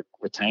that they're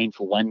retained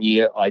for 1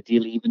 year,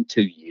 ideally even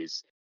 2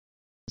 years.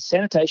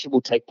 Sanitation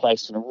will take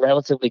place in a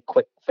relatively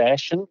quick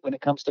fashion when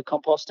it comes to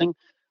composting,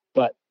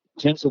 but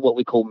in terms of what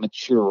we call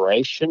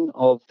maturation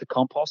of the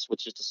compost,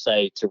 which is to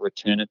say to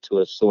return it to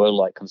a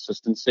soil-like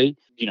consistency,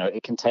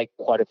 it can take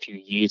quite a few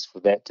years for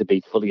that to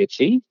be fully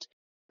achieved.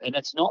 And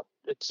it's not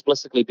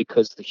explicitly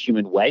because the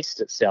human waste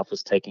itself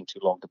is taking too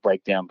long to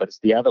break down, but it's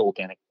the other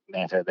organic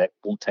matter that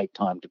will take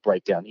time to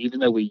break down.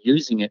 Even though we're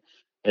using it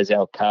as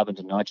our carbon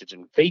to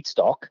nitrogen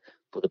feedstock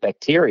for the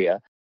bacteria,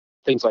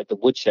 things like the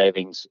wood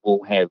shavings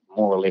will have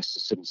more or less a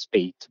certain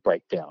speed to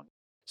break down.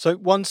 So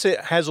once it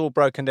has all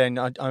broken down,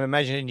 I'm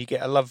imagining you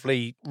get a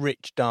lovely,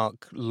 rich,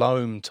 dark,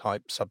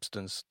 loam-type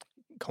substance.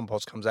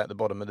 Compost comes out the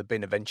bottom of the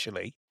bin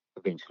eventually.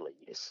 Eventually,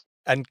 yes.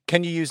 And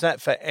can you use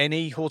that for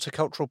any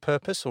horticultural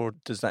purpose, or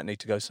does that need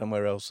to go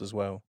somewhere else as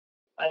well?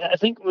 I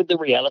think the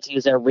reality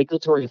is our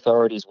regulatory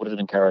authorities wouldn't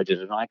encourage it,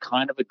 and I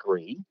kind of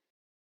agree.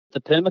 The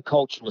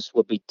permaculturalists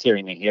would be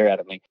tearing their hair out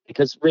of me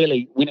because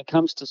really, when it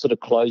comes to sort of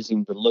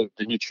closing the loop,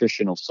 the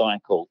nutritional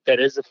cycle, that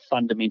is a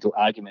fundamental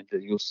argument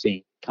that you'll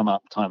see come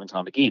up time and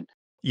time again.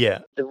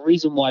 Yeah. The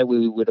reason why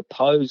we would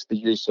oppose the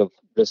use of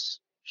this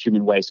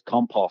human waste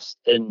compost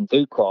in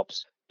food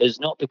crops is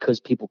not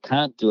because people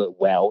can't do it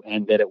well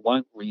and that it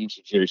won't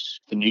reintroduce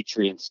the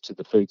nutrients to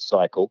the food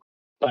cycle,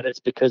 but it's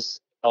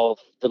because of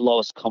the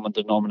lowest common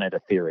denominator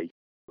theory.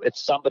 If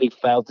somebody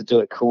failed to do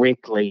it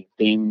correctly,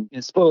 then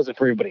it spoils it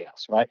for everybody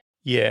else, right?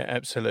 Yeah,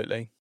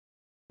 absolutely.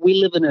 We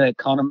live in an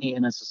economy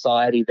and a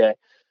society that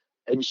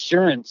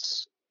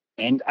insurance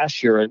and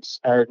assurance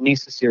are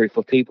necessary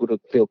for people to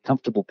feel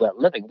comfortable about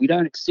living. We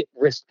don't accept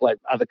risk like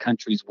other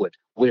countries would,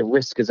 where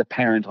risk is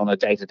apparent on a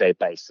day-to-day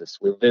basis.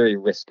 We're very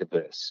risk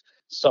averse.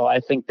 So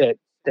I think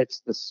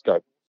that's the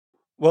scope.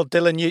 Well,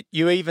 Dylan,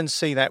 you even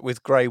see that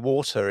with grey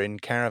water in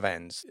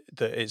caravans,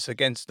 that it's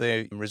against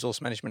the Resource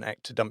Management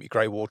Act to dump your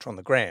grey water on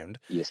the ground.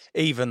 Yes.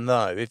 Even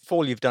though if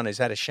all you've done is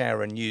had a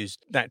shower and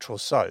used natural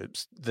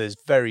soaps, there's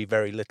very,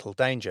 very little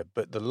danger.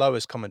 But the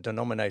lowest common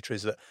denominator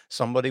is that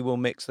somebody will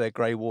mix their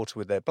grey water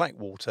with their black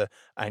water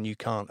and you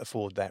can't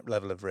afford that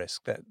level of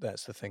risk.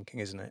 That's the thinking,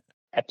 isn't it?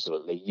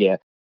 Absolutely, yeah.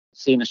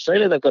 See, in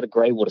Australia, they've got a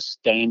grey water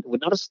standard. Well,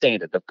 not a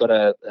standard. They've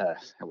got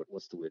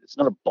what's the word? It's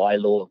not a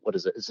bylaw. What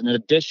is it? It's an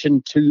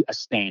addition to a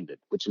standard,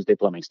 which is their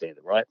plumbing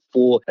standard, right?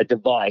 For a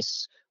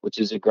device, which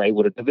is a grey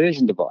water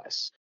diversion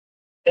device.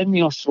 In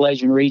the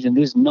Australasian region,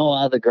 there's no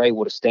other grey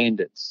water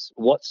standards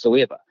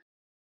whatsoever.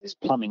 There's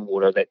plumbing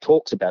water that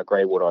talks about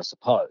grey water, I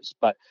suppose,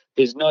 but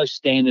there's no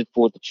standard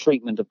for the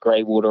treatment of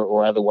grey water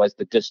or otherwise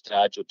the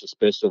discharge or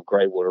dispersal of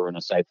grey water in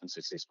a safe and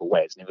successful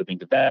way. It's never been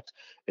developed.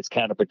 It's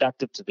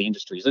counterproductive to the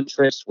industry's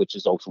interests, which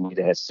is ultimately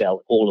to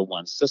sell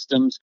all-in-one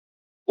systems.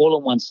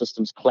 All-in-one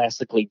systems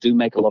classically do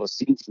make a lot of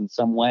sense in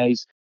some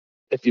ways.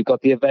 If you've got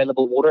the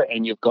available water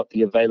and you've got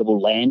the available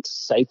land to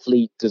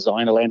safely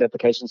design a land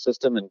application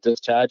system and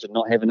discharge and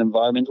not have an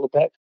environmental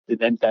impact,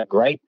 then that's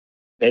great.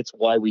 That's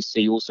why we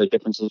see also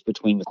differences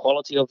between the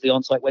quality of the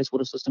on-site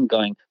wastewater system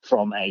going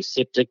from a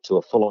septic to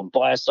a full-on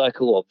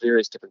biocycle of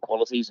various different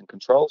qualities and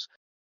controls.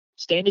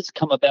 Standards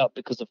come about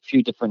because of a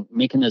few different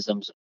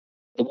mechanisms.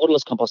 The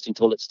waterless composting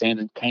toilet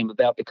standard came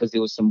about because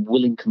there were some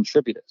willing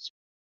contributors,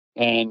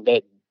 and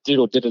that did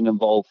or didn't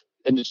involve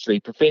industry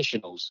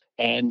professionals.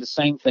 And the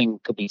same thing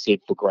could be said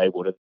for grey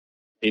water.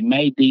 There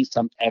may be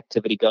some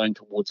activity going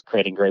towards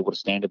creating grey water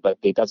standard, but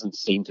there doesn't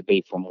seem to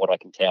be from what I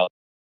can tell.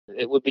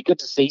 It would be good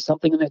to see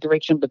something in that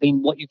direction, but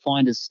then what you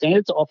find is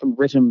standards are often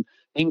written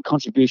in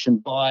contribution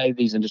by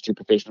these industry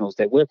professionals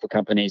that work for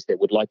companies that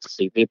would like to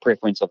see their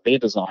preference of their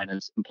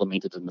designers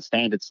implemented in the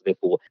standards. So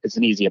therefore, it's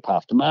an easier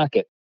path to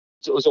market.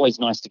 So it was always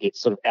nice to get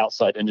sort of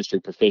outside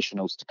industry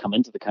professionals to come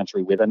into the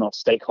country where they're not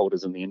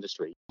stakeholders in the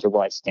industry to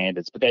write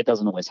standards, but that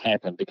doesn't always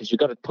happen because you've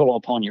got to pull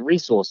upon your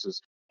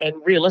resources. And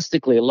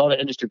realistically, a lot of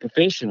industry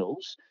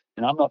professionals,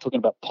 and I'm not talking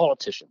about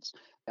politicians,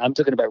 I'm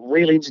talking about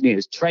real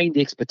engineers, trained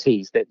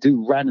expertise that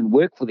do run and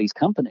work for these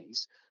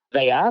companies,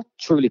 They are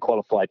truly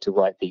qualified to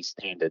write these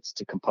standards,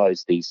 to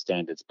compose these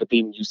standards, but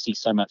then you see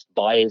so much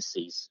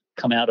biases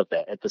come out of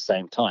that at the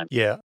same time.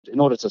 Yeah. In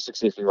order to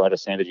successfully write a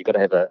standard, you've got to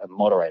have a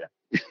moderator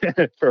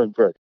through and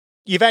through.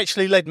 You've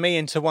actually led me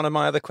into one of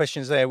my other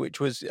questions there, which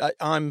was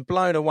I'm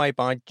blown away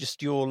by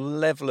just your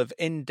level of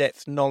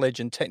in-depth knowledge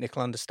and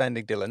technical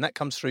understanding, Dylan. That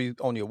comes through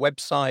on your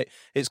website.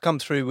 It's come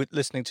through with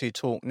listening to you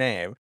talk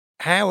now.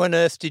 How on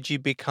earth did you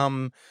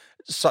become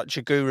such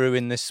a guru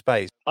in this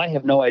space? I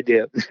have no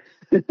idea.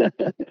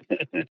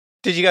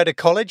 Did you go to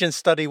college and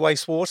study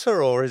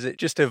wastewater, or is it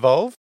just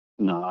evolved?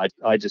 No,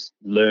 I just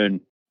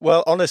learn.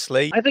 Well,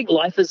 honestly, I think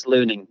life is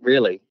learning,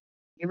 really.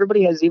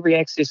 Everybody has every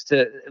access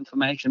to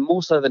information,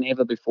 more so than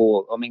ever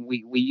before. I mean,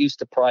 we used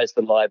to prize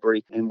the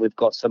library, and we've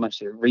got so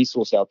much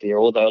resource out there,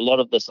 although a lot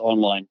of this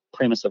online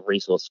premise of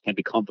resource can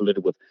be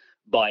convoluted with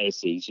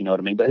biases, you know what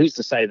I mean? But who's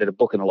to say that a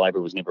book in a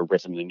library was never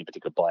written in any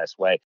particular biased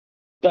way?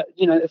 But,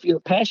 if you're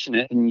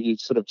passionate and you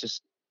sort of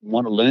just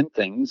want to learn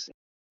things,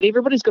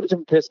 everybody's got a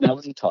different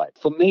personality type.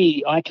 For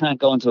me, I can't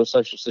go into a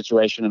social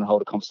situation and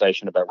hold a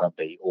conversation about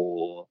rugby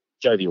or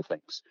jovial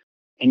things.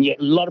 And yet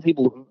a lot of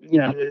people,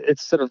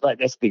 it's sort of like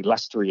that's the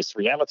illustrious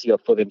reality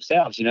for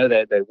themselves.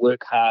 They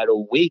work hard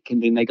all week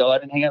and then they go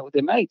out and hang out with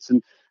their mates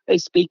and they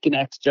speak and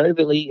act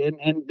jovially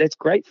and that's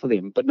great for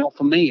them. But not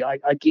for me. I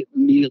get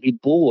immediately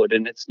bored,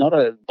 and it's not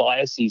a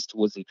biases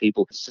towards these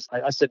people. It's just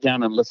I sit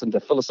down and listen to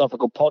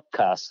philosophical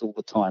podcasts all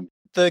the time.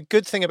 The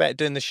good thing about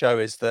doing the show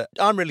is that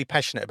I'm really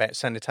passionate about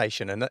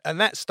sanitation,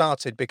 and that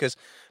started because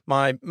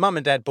my mum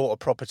and dad bought a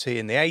property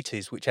in the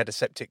 80s which had a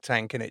septic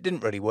tank, and it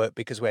didn't really work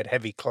because we had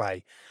heavy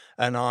clay,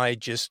 and I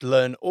just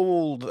learned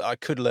all that I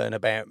could learn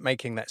about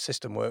making that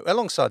system work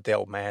alongside the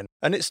old man,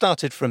 and it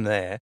started from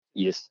there.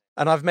 Yes.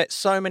 And I've met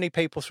so many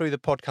people through the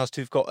podcast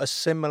who've got a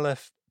similar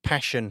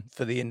passion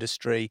for the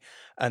industry,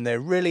 and they're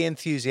really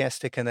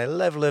enthusiastic, and their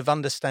level of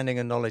understanding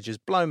and knowledge has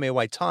blown me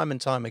away time and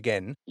time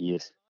again.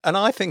 Yes. And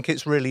I think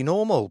it's really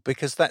normal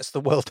because that's the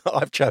world that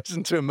I've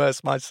chosen to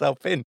immerse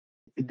myself in.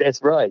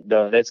 That's right.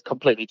 No, that's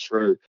completely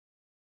true.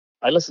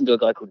 I listened to a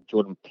guy called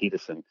Jordan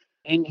Peterson,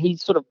 and he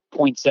sort of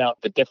points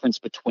out the difference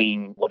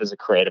between what is a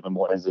creative and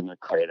what isn't a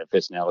creative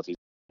personality.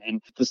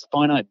 And this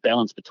finite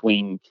balance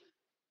between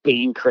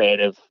being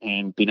creative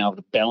and being able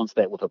to balance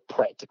that with a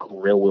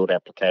practical real world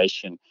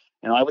application.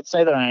 And I would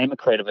say that I am a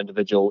creative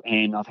individual,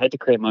 and I've had to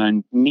create my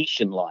own niche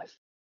in life.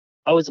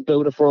 I was a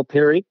builder for a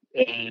period,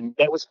 and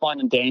that was fine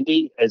and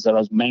dandy as I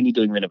was mainly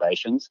doing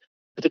renovations,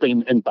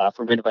 particularly in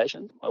bathroom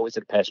renovations. I always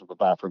had a passion for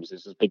bathrooms.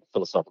 There's this big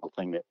philosophical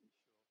thing that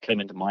came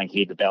into my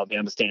head about the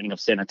understanding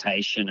of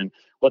sanitation and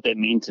what that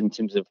meant in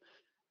terms of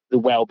the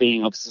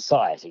well-being of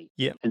society.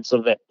 Yeah. And sort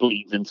of that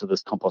bleeds into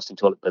this composting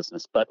toilet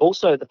business. But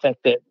also the fact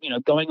that,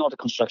 going onto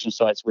construction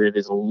sites where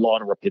there's a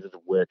lot of repetitive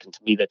work, and to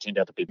me that turned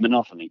out to be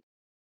monotony.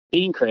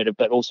 Being creative,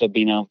 but also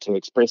being able to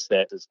express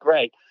that is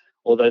great,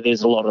 although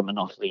there's a lot of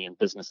monotony in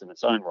business in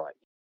its own right.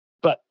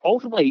 But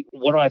ultimately,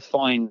 what I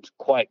find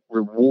quite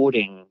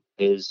rewarding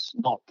is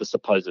not the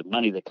supposed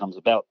money that comes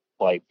about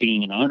by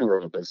being an owner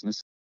of a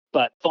business,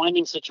 but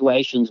finding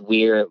situations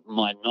where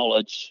my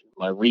knowledge,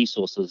 my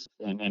resources,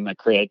 and my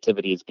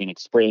creativity has been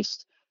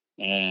expressed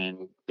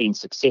and been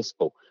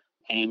successful.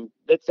 And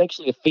that's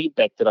actually a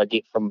feedback that I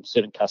get from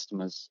certain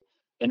customers.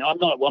 And I'm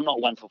not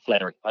one for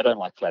flattery. I don't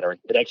like flattery.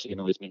 It actually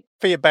annoys me.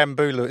 For your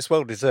Bambulu, it's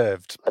well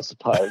deserved. I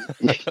suppose.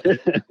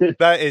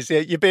 That is, yeah,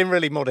 you're being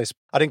really modest.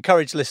 I'd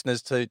encourage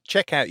listeners to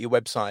check out your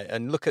website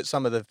and look at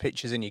some of the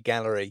pictures in your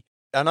gallery.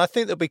 And I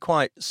think they'll be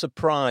quite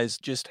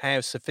surprised just how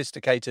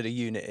sophisticated a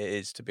unit it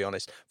is, to be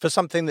honest. For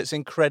something that's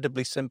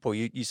incredibly simple,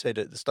 you said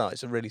at the start,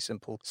 it's a really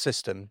simple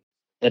system.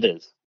 It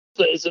is.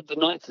 So it's the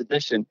ninth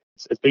edition.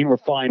 It's been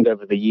refined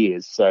over the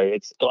years. So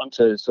it's gone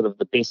to sort of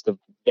the best of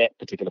that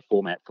particular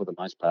format for the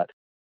most part.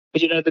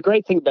 But, the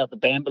great thing about the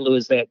Bambulu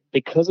is that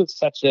because it's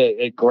such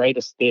a great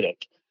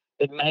aesthetic,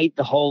 it made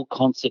the whole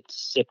concept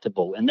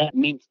acceptable. And that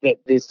meant that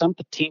there's some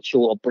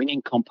potential of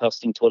bringing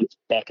composting toilets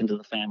back into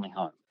the family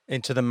home.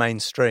 Into the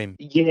mainstream.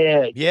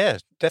 Yeah. Yeah,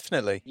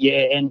 definitely.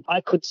 Yeah, and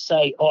I could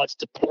say, it's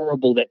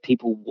deplorable that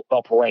people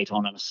operate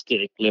on an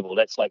aesthetic level.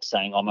 That's like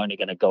saying I'm only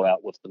going to go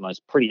out with the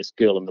most prettiest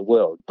girl in the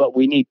world. But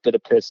we need a bit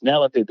of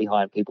personality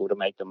behind people to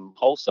make them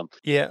wholesome.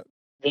 Yeah.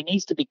 There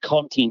needs to be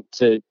content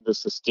to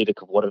this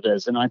aesthetic of what it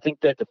is. And I think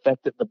that the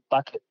fact that the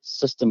bucket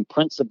system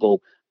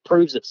principle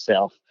proves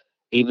itself,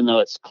 even though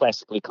it's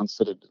classically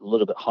considered a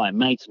little bit high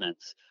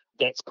maintenance,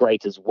 that's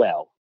great as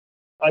well.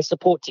 I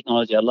support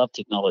technology. I love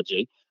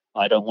technology.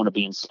 I don't want to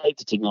be enslaved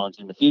to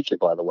technology in the future,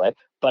 by the way.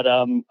 But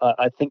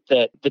I think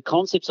that the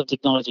concepts of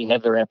technology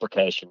have their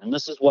application. And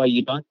this is why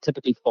you don't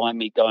typically find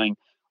me going,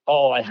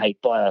 I hate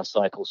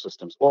biocycle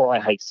systems or I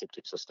hate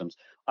septic systems.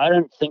 I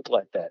don't think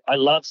like that. I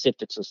love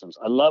septic systems.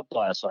 I love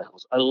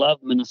biocycles. I love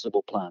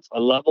municipal plants. I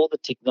love all the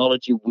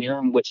technology where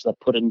in which they're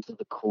put into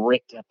the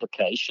correct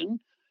application.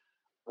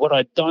 What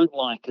I don't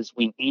like is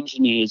when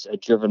engineers are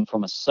driven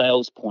from a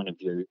sales point of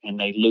view and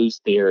they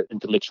lose their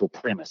intellectual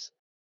premise.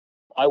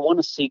 I want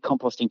to see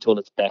composting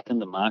toilets back in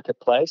the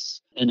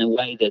marketplace in a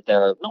way that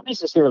they're not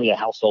necessarily a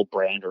household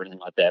brand or anything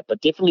like that,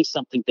 but definitely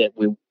something that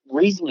we're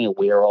reasonably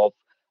aware of.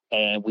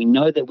 And we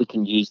know that we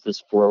can use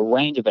this for a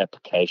range of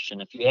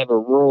application. If you have a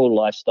rural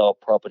lifestyle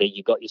property,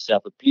 you've got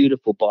yourself a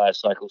beautiful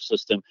biocycle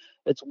system.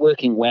 It's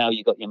working well.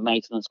 You've got your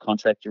maintenance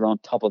contractor on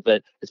top of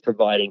it. It's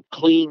providing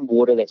clean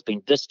water that's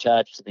been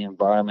discharged to the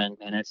environment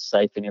and it's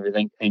safe and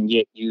everything. And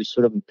yet you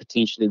sort of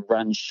potentially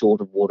run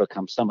short of water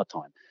come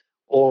summertime.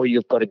 Or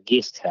you've got a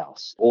guest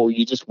house, or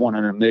you just want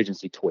an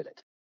emergency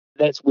toilet.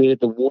 That's where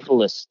the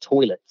waterless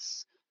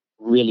toilets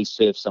really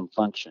serve some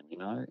function, you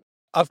know.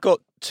 I've got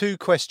two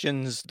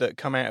questions that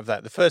come out of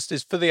that. The first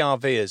is for the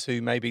RVers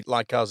who maybe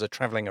like us are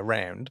travelling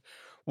around.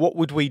 What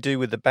would we do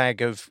with the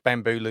bag of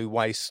Bambooloo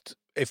waste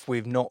if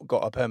we've not got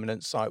a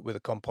permanent site with a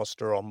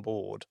composter on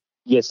board?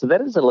 Yeah, so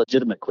that is a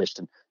legitimate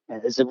question.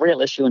 It's a real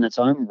issue in its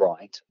own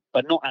right,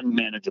 but not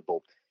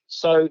unmanageable.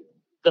 So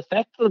the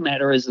fact of the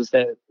matter is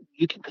that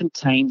you can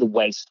contain the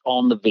waste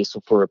on the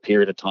vessel for a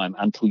period of time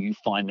until you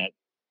find that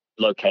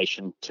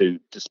location to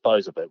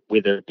dispose of it,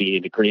 whether it be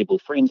an agreeable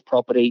friend's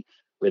property,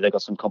 where they've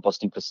got some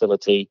composting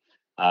facility,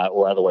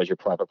 or otherwise your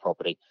private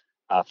property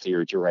after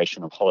your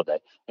duration of holiday.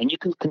 And you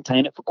can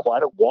contain it for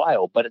quite a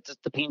while, but it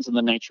just depends on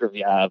the nature of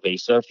your RV.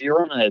 So if you're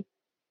on a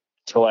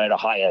Toyota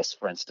Hiace,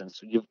 for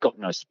instance, you've got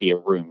no spare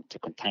room to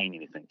contain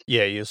anything.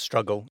 Yeah, you'll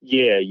struggle.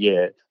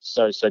 Yeah.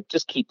 So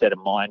just keep that in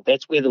mind.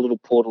 That's where the little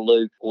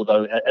Portaloo,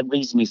 although a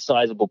reasonably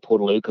sizable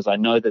Portaloo, because I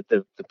know that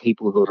the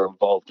people who are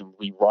involved in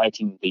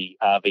rewriting the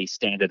RV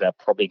standard are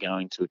probably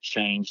going to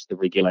change the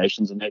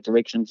regulations in that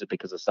direction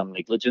because of some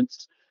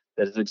negligence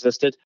that has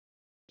existed.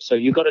 So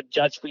you've got to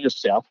judge for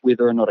yourself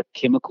whether or not a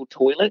chemical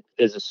toilet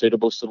is a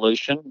suitable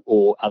solution,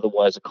 or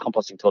otherwise a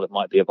composting toilet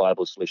might be a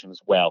viable solution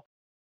as well.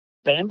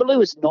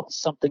 Bambooloo is not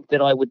something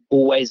that I would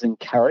always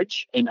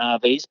encourage in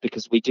RVs,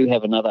 because we do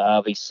have another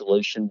RV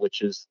solution,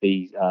 which is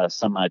the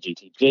Sunmar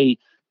GTG.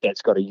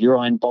 That's got a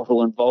urine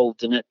bottle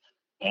involved in it.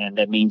 And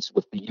that means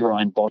with the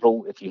urine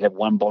bottle, if you have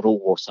one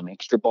bottle or some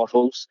extra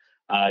bottles,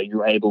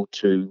 you're able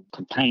to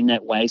contain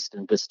that waste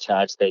and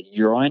discharge that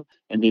urine.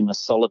 And then the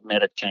solid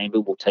matter chamber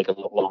will take a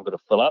lot longer to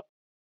fill up.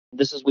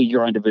 This is where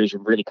urine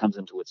diversion really comes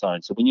into its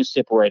own. So when you're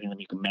separating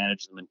them, you can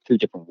manage them in two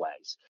different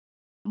ways.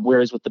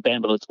 Whereas with the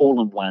Bambooloo, it's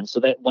all in one. So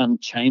that one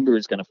chamber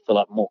is going to fill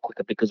up more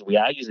quicker because we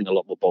are using a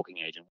lot more bulking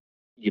agent.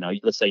 You know,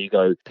 let's say you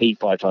go pee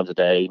 5 times a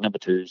day, number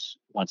twos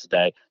once a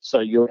day. So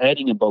you're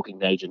adding a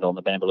bulking agent on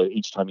the Bambooloo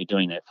each time you're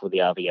doing that for the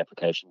RV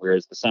application.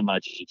 Whereas the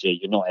Sunmar GTG,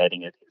 you're not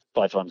adding it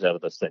 5 times out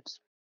of the 6.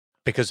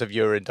 Because of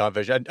urine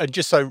diversion. And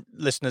just so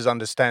listeners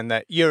understand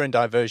that, urine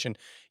diversion,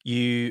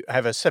 you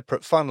have a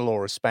separate funnel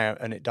or a spout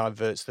and it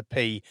diverts the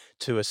pee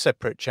to a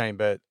separate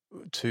chamber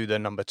to the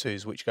number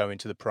twos, which go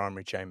into the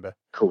primary chamber.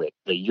 Correct.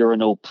 The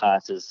urinal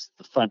part is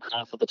the front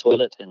half of the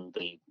toilet and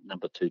the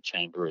number 2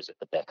 chamber is at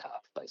the back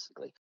half,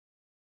 basically.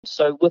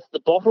 So with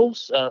the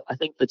bottles, I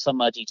think that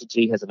Sunmar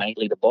GTG has an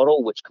 8-litre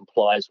bottle, which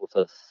complies with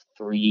a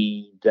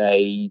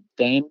 3-day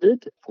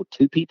standard for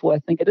 2 people, I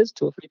think it is,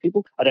 2 or 3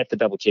 people. I'd have to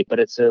double check, but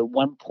it's a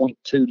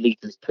 1.2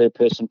 litres per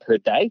person per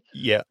day.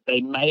 Yeah. They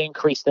may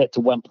increase that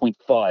to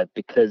 1.5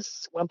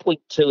 because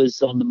 1.2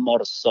 is on the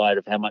modest side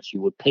of how much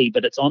you would pee,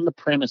 but it's on the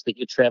premise that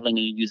you're travelling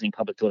and you're using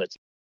public toilets.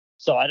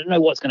 So I don't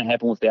know what's going to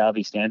happen with the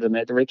RV standard in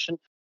that direction.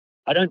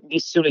 I don't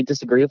necessarily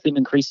disagree with them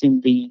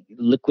increasing the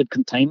liquid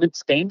containment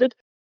standard.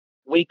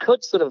 We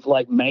could sort of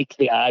like make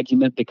the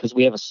argument because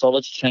we have a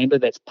solids chamber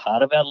that's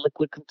part of our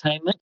liquid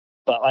containment,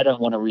 but I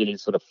don't want to really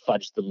sort of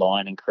fudge the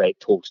line and create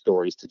talk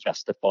stories to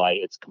justify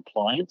its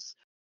compliance.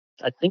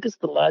 I think it's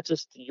the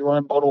largest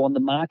urine bottle on the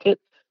market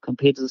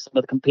compared to some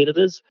of the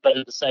competitors, but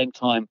at the same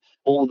time,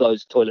 all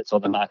those toilets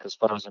on the market, as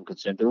far as I'm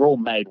concerned, they're all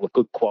made with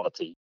good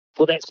quality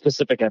for that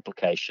specific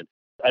application.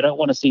 I don't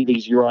want to see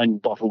these urine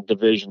bottle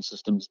diversion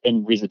systems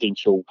in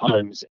residential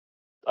homes.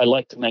 I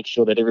like to make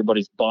sure that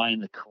everybody's buying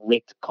the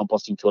correct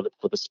composting toilet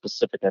for the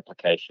specific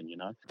application, you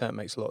know? That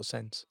makes a lot of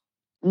sense.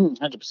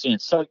 100%.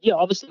 So, yeah,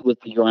 obviously with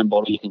the urine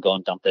bottle, you can go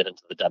and dump that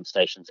into the dump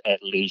stations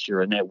at leisure,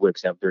 and that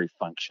works out very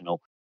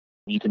functional.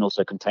 You can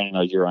also contain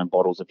those urine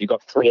bottles. If you've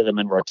got 3 of them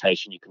in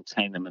rotation, you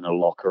contain them in a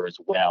locker as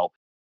well.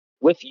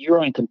 With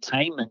urine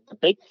containment, the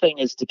big thing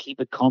is to keep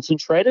it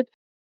concentrated.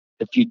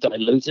 If you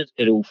dilute it,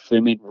 it'll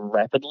ferment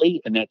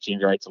rapidly, and that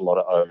generates a lot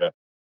of odor.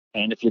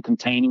 And if you're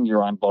containing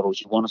urine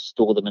bottles, you want to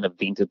store them in a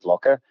vented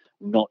locker,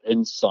 not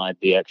inside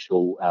the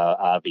actual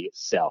RV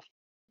itself.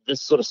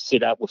 This sort of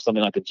setup with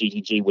something like a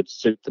GTG would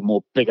suit the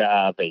more bigger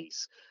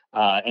RVs.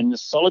 And the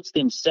solids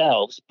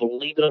themselves,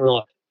 believe it or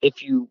not,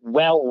 if you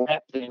well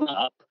wrap them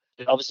up,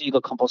 obviously you've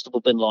got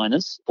compostable bin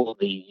liners for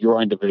the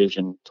urine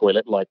diversion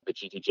toilet like the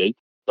GTG,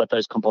 but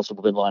those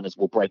compostable bin liners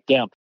will break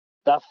down.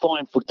 They're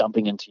fine for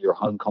dumping into your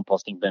home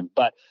composting bin,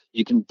 but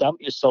you can dump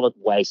your solid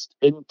waste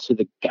into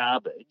the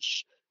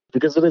garbage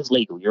because it is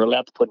legal. You're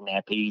allowed to put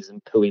nappies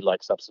and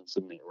pooey-like substance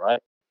in there, right?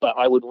 But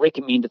I would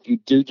recommend if you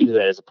do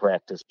that as a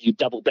practice, you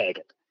double bag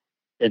it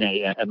in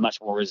a much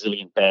more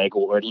resilient bag,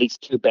 or at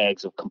least 2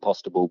 bags of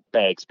compostable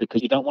bags,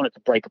 because you don't want it to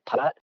break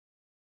apart.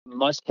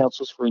 Most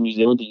councils for New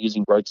Zealand are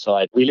using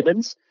roadside wheelie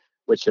bins,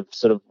 which have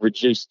sort of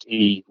reduced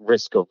the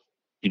risk of,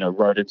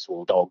 rodents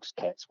or dogs,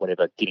 cats,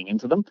 whatever, getting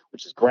into them,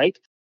 which is great.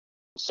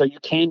 So you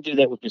can do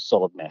that with your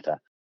solid matter.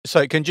 So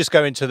it can just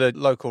go into the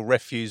local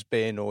refuse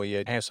bin or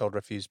your household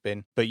refuse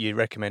bin, but you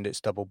recommend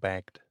it's double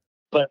bagged.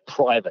 But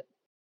private.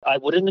 I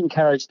wouldn't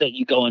encourage that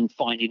you go and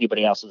find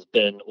anybody else's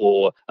bin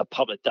or a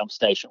public dump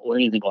station or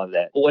anything like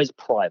that. Always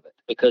private,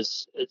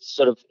 because it's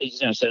sort of,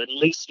 so at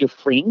least your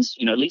friends,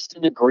 at least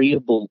an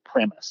agreeable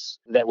premise.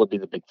 That would be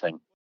the big thing.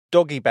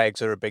 Doggy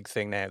bags are a big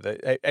thing now.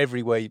 That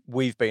everywhere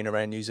we've been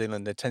around New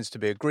Zealand, there tends to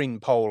be a green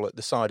pole at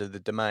the side of the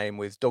domain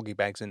with doggy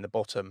bags in the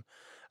bottom.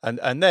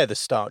 And they're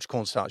the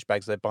cornstarch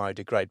bags, they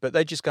biodegrade, but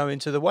they just go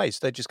into the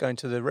waste. They just go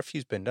into the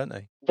refuse bin, don't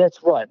they?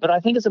 That's right. But I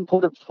think it's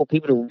important for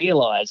people to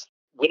realise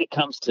when it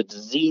comes to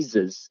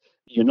diseases,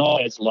 you're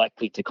not as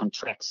likely to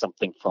contract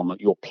something from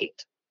your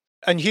pet.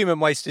 And human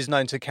waste is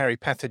known to carry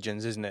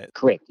pathogens, isn't it?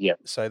 Correct, yeah.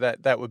 So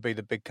that would be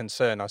the big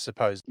concern, I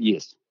suppose.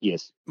 Yes.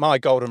 My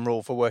golden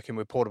rule for working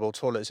with portable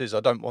toilets is I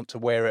don't want to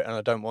wear it and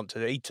I don't want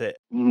to eat it.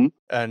 Mm-hmm.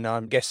 And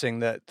I'm guessing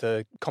that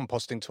the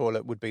composting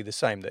toilet would be the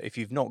same, that if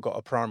you've not got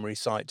a primary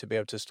site to be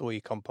able to store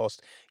your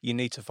compost, you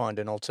need to find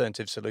an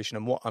alternative solution.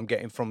 And what I'm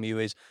getting from you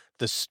is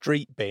the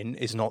street bin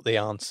is not the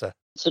answer.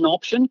 It's an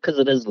option because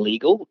it is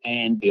legal,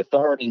 and the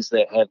authorities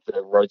that have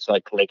the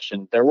roadside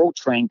collection, they're all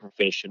trained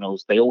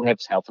professionals. They all have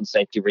health and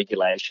safety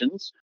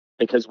regulations,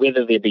 because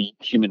whether there be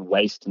human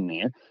waste in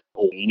there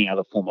or any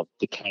other form of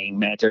decaying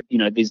matter,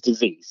 there's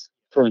disease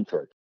through and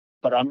through.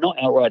 But I'm not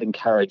outright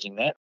encouraging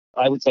that.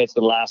 I would say it's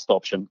the last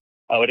option.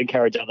 I would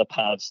encourage other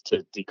paths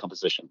to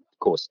decomposition, of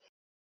course.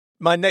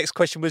 My next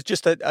question was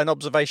just an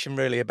observation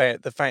really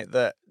about the fact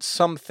that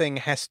something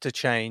has to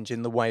change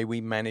in the way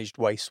we managed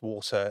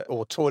wastewater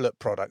or toilet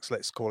products,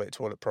 let's call it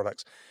toilet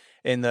products,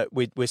 in that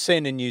we're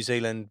seeing in New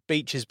Zealand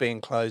beaches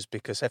being closed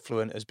because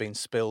effluent has been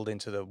spilled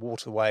into the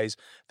waterways.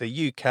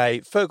 The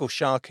UK, Feargal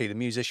Sharkey, the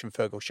musician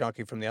Feargal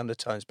Sharkey from the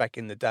Undertones back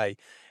in the day,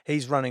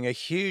 he's running a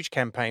huge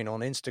campaign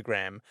on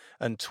Instagram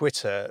and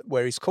Twitter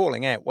where he's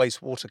calling out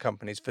wastewater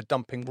companies for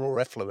dumping raw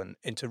effluent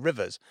into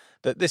rivers,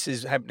 that this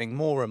is happening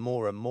more and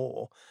more and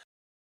more.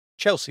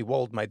 Chelsea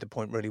Wald made the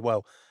point really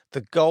well.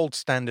 The gold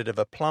standard of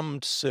a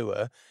plumbed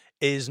sewer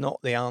is not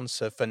the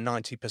answer for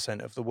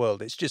 90% of the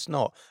world. It's just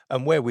not.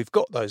 And where we've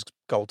got those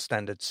gold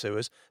standard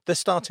sewers, they're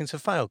starting to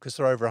fail because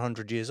they're over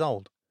 100 years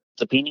old.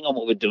 Depending on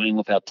what we're doing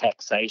with our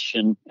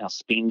taxation, our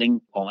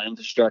spending on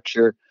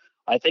infrastructure,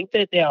 I think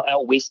that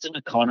our Western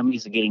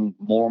economies are getting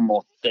more and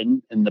more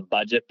thin in the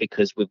budget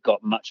because we've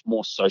got much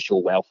more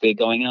social welfare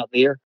going out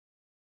there.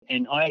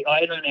 And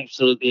I don't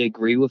absolutely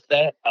agree with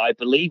that. I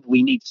believe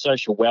we need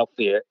social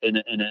welfare in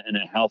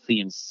a healthy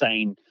and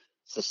sane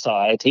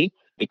society,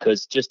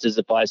 because just as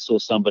if I saw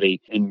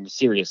somebody in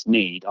serious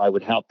need, I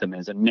would help them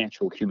as a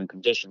natural human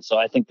condition. So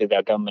I think that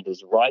our government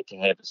is right to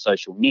have a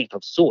social net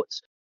of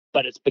sorts,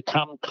 but it's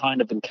become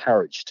kind of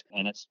encouraged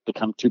and it's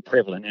become too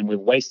prevalent, and we've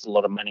wasted a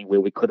lot of money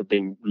where we could have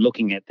been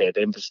looking at that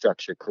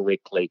infrastructure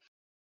correctly.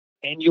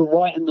 And you're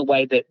right in the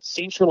way that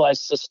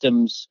centralized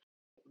systems,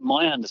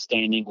 my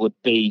understanding would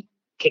be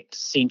kept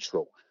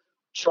central.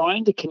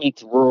 Trying to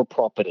connect rural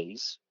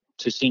properties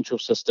to central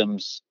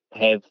systems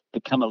have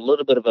become a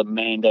little bit of a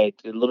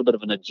mandate, a little bit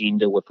of an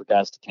agenda with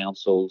regards to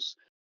councils.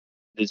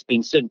 There's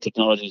been certain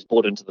technologies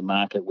brought into the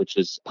market, which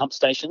is pump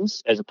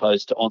stations as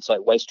opposed to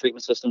on-site waste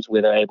treatment systems,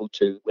 where they're able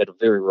to, at a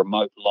very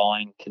remote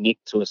line,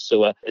 connect to a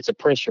sewer. It's a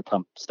pressure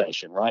pump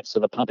station, right? So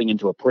they're pumping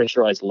into a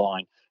pressurized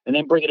line and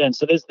then bring it in.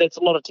 So that's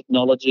a lot of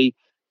technology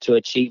to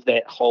achieve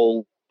that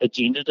whole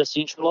agenda to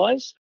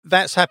centralise.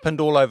 That's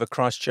happened all over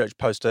Christchurch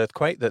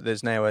post-earthquake, that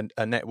there's now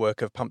a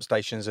network of pump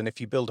stations. And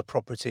if you build a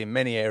property in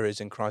many areas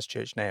in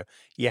Christchurch now,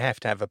 you have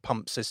to have a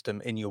pump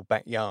system in your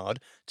backyard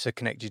to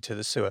connect you to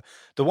the sewer.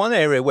 The one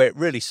area where it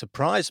really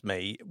surprised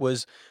me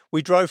was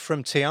we drove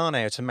from Te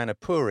Anau to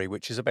Manapuri,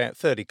 which is about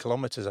 30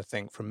 kilometres, I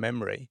think, from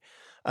memory.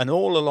 And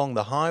all along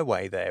the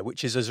highway there,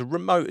 which is as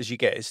remote as you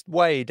get, it's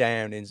way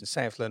down in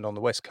Southland on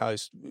the west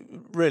coast,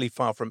 really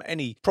far from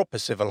any proper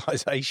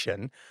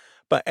civilization.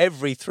 But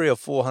every 300 or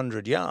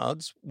 400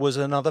 yards was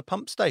another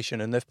pump station,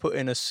 and they've put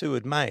in a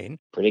sewered main.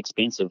 Pretty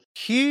expensive.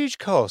 Huge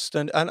cost.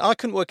 And I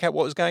couldn't work out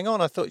what was going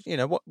on. I thought,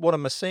 what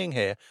am I seeing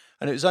here?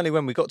 And it was only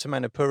when we got to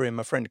Manapuri and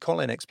my friend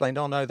Colin explained,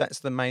 oh, no,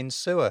 that's the main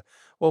sewer.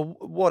 Well,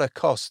 what a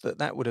cost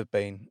that would have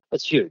been.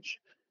 It's huge.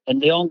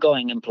 And the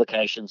ongoing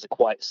implications are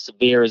quite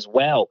severe as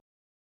well.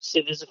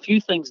 So there's a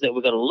few things that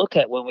we've got to look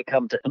at when we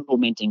come to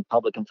implementing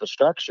public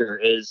infrastructure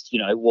is,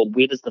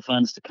 where does the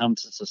funds to come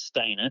to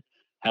sustain it?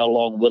 How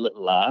long will it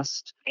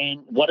last?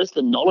 And what is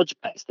the knowledge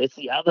base? That's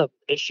the other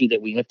issue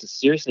that we have to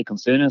seriously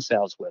concern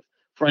ourselves with.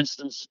 For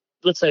instance,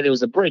 let's say there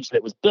was a bridge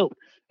that was built,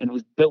 and it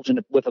was built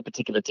with a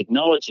particular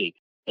technology.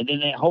 And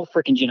then that whole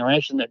freaking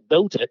generation that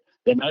built it,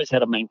 that knows how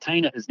to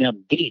maintain it, is now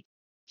dead.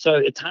 So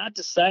it's hard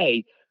to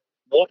say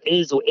what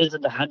is or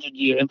isn't a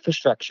 100-year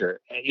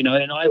infrastructure. And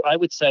I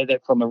would say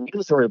that from a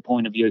regulatory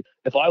point of view,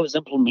 if I was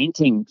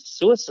implementing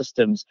sewer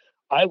systems,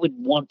 I would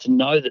want to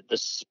know that the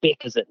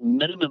spec is at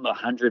minimum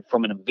 100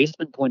 from an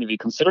investment point of view,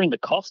 considering the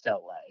cost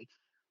outlay.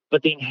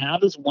 But then how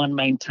does one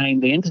maintain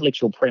the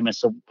intellectual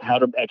premise of how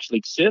to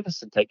actually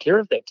service and take care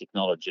of that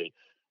technology?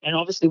 And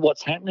obviously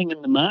what's happening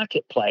in the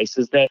marketplace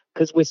is that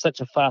because we're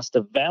such a fast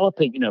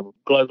developing,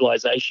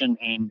 globalization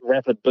and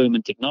rapid boom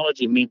in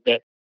technology meant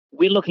that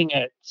we're looking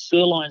at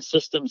sirloin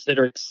systems that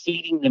are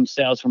exceeding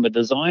themselves from a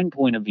design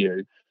point of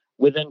view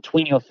within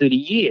 20 or 30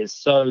 years.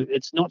 So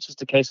it's not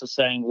just a case of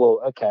saying,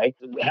 well, okay,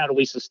 how do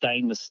we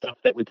sustain the stuff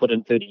that we put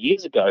in 30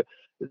 years ago?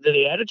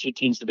 The attitude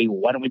tends to be,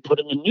 why don't we put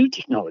in the new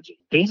technology?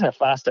 Better,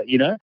 faster,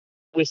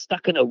 We're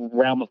stuck in a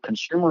realm of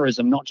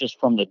consumerism, not just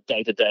from the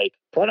day-to-day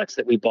products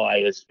that we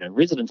buy as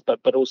residents, but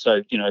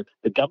also,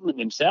 the government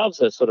themselves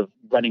are sort of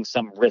running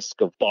some risk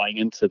of buying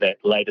into that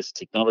latest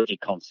technology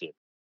concept.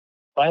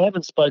 I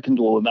haven't spoken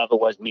to or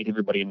otherwise met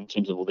everybody in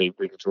terms of all the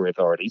regulatory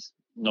authorities,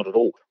 not at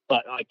all.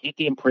 But I get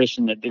the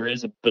impression that there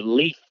is a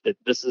belief that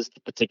this is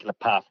the particular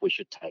path we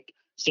should take,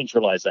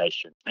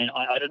 centralisation. And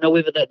I don't know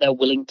whether that they're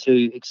willing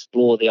to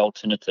explore the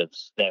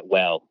alternatives that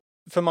well.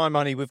 For my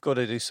money, we've got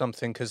to do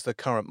something because the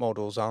current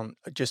models aren't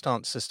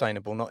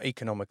sustainable, not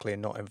economically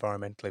and not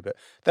environmentally. But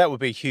that would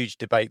be a huge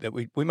debate that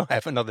we might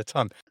have another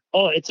time.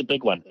 Oh, it's a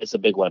big one. It's a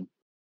big one.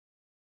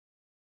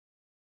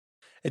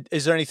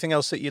 Is there anything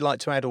else that you'd like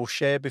to add or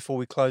share before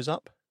we close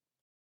up?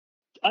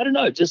 I don't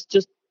know, just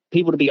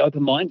people to be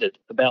open-minded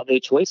about their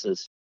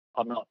choices.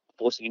 I'm not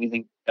forcing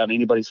anything down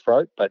anybody's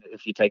throat, but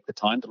if you take the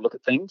time to look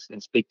at things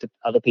and speak to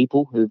other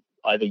people who've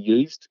either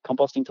used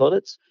composting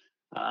toilets,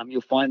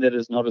 you'll find that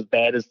it's not as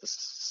bad as the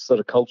sort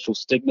of cultural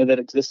stigma that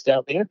exists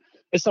out there.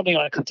 It's something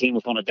I contend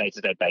with on a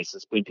day-to-day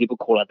basis. When people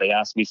call up, they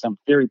ask me some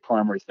very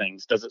primary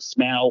things. Does it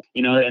smell?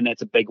 And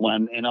that's a big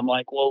one. And I'm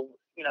like, well,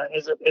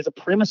 as a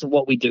premise of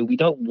what we do, we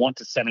don't want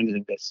to sell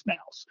anything that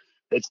smells.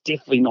 It's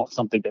definitely not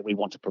something that we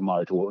want to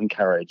promote or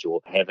encourage or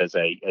have as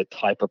a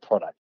type of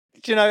product.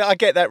 Do I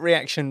get that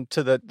reaction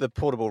to the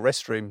portable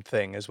restroom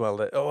thing as well,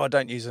 that, I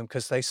don't use them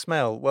because they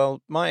smell.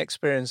 Well, my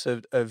experience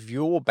of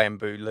your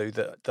bamboo loo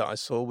that I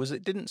saw was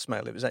it didn't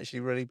smell. It was actually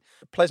really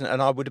pleasant,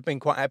 and I would have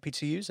been quite happy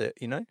to use it,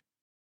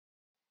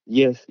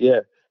 Yes,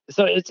 yeah.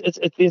 So it's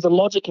there's a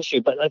logic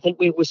issue, but I think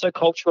we're so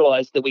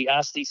culturalized that we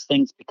ask these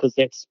things because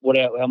that's what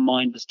our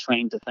mind is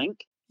trained to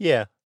think.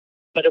 Yeah.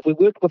 But if we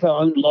worked with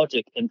our own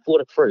logic and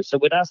thought it through, so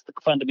we'd ask the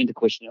fundamental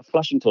question: a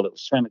flushing toilet, a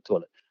ceramic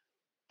toilet,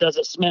 does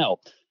it smell?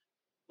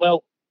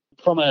 Well,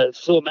 from a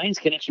sewer mains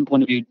connection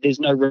point of view, there's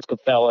no risk of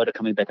foul odor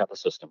coming back up the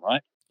system,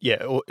 right?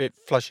 Yeah, or it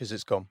flushes,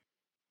 it's gone.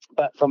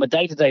 But from a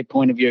day-to-day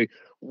point of view,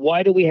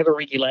 why do we have a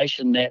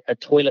regulation that a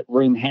toilet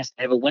room has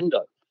to have a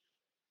window?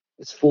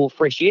 It's for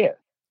fresh air.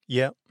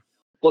 Yeah.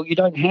 Well, you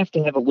don't have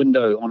to have a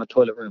window on a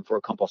toilet room for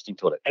a composting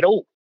toilet at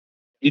all.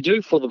 You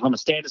do from a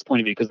standards point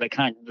of view because they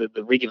can't,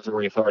 the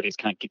regulatory authorities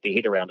can't get their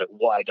head around it.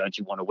 Why don't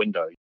you want a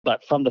window?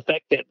 But from the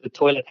fact that the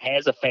toilet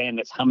has a fan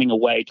that's humming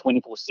away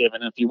 24/7,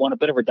 if you want a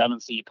bit of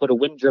redundancy, you put a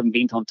wind-driven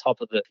vent on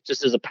top of it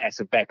just as a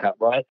passive backup,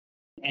 right?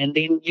 And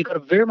then you've got a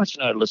very much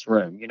an odorless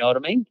room. You know what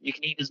I mean? You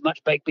can eat as much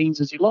baked beans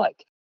as you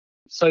like.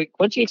 So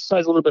once you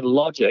exercise a little bit of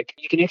logic,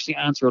 you can actually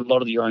answer a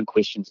lot of your own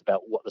questions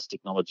about what this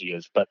technology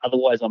is. But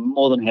otherwise, I'm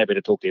more than happy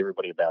to talk to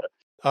everybody about it.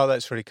 Oh,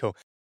 that's really cool.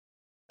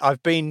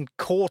 I've been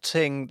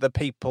courting the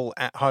people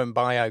at Home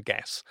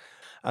Biogas,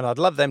 and I'd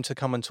love them to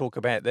come and talk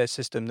about their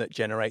system that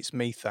generates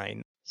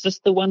methane. Is this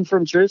the one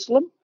from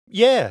Jerusalem?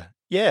 Yeah.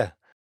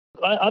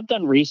 I've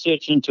done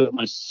research into it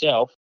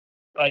myself.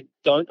 I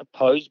don't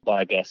oppose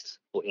biogas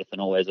or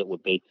ethanol as it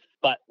would be,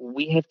 but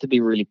we have to be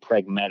really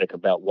pragmatic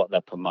about what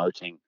they're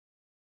promoting.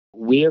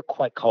 We're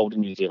quite cold in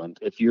New Zealand.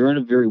 If you're in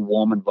a very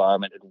warm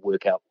environment, it'll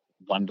work out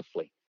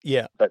wonderfully.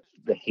 Yeah. But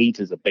the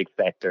heat is a big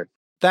factor.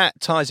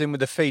 That ties in with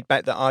the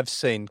feedback that I've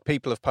seen.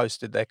 People have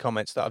posted their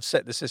comments that I've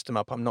set the system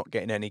up, I'm not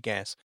getting any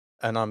gas.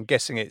 And I'm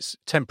guessing it's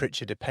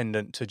temperature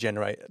dependent to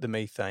generate the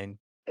methane.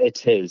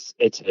 It is.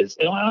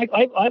 And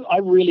I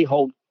really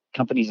hold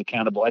companies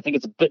accountable. I think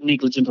it's a bit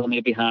negligent on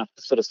their behalf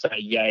to sort of say,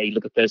 yay,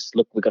 look at this.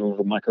 Look, we've got a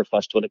little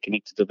microflush toilet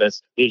connected to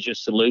this. There's your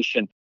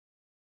solution.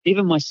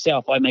 Even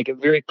myself, I make it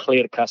very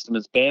clear to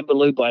customers,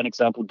 Bambaloo, by an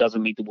example,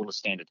 doesn't meet the water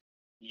standard.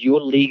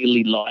 You're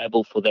legally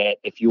liable for that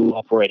if you're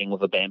operating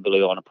with a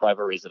Bambaloo on a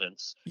private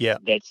residence. Yeah.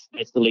 That's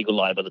the legal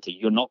liability.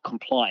 You're not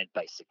compliant,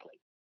 basically.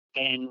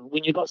 And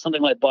when you've got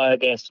something like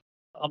biogas,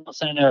 I'm not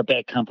saying they're a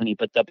bad company,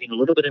 but they've been a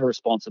little bit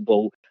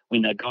irresponsible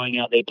when they're going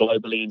out there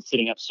globally and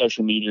setting up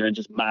social media and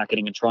just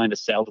marketing and trying to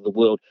sell to the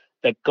world.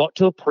 They've got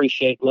to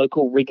appreciate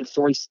local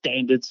regulatory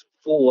standards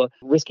for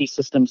risky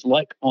systems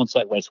like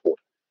on-site wastewater.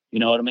 You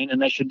know what I mean?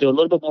 And they should do a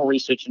little bit more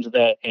research into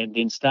that and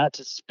then start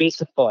to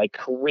specify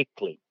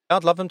correctly.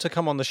 I'd love them to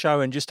come on the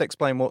show and just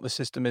explain what the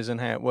system is and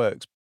how it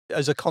works.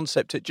 As a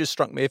concept, it just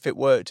struck me if it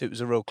worked, it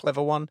was a real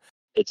clever one.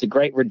 It's a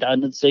great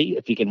redundancy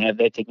if you can have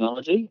that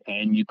technology,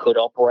 and you could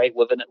operate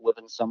within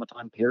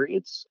summertime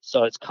periods.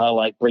 So it's kind of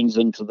like brings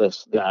into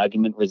the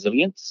argument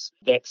resilience.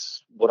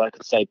 That's what I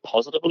could say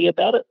positively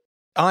about it.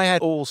 I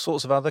had all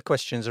sorts of other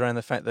questions around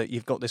the fact that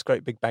you've got this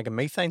great big bag of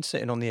methane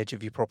sitting on the edge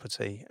of your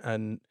property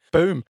and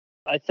boom.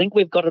 I think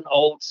we've got an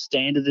old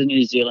standard in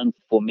New Zealand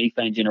for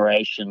methane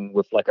generation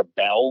with like a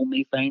bowel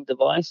methane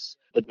device,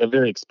 but they're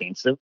very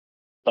expensive.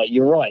 But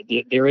you're right,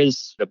 there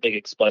is a big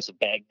explosive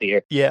bag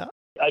there. Yeah.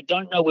 I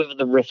don't know whether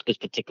the risk is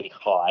particularly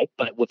high,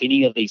 but with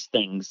any of these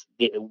things,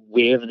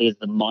 wherever there's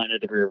the minor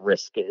degree of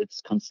risk,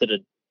 it's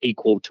considered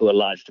equal to a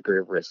large degree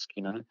of risk,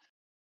 you know?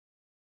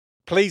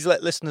 Please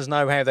let listeners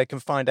know how they can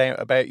find out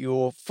about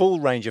your full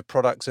range of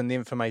products and the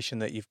information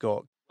that you've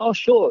got. Oh,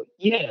 sure.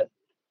 Yeah.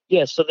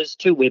 Yeah. So there's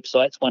two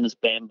websites. One is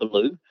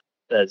Bambaloo.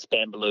 That's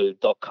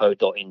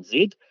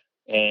bambaloo.co.nz.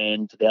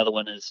 And the other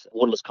one is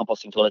Waterless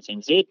Composting Toilets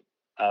NZ,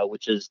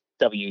 which is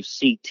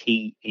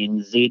wctnz.co.nz.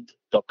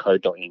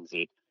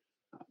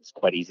 It's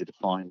quite easy to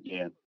find.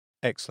 Yeah.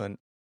 Excellent.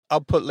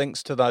 I'll put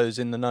links to those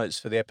in the notes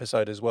for the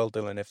episode as well,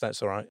 Dylan, if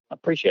that's all right. I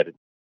appreciate it.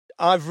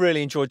 I've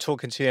really enjoyed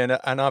talking to you,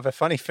 and I have a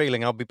funny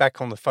feeling I'll be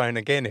back on the phone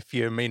again if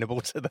you're amenable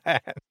to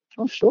that.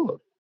 Oh, sure.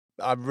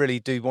 I really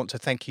do want to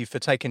thank you for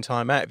taking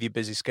time out of your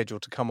busy schedule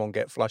to come on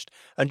Get Flushed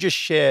and just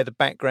share the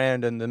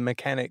background and the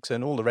mechanics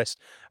and all the rest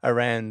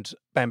around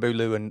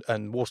Bambaloo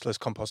and waterless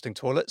composting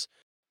toilets.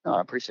 Oh,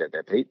 I appreciate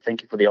that, Pete.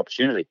 Thank you for the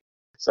opportunity.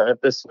 So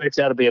if this works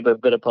out to be a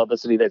bit of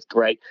publicity, that's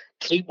great.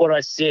 Keep what I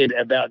said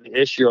about the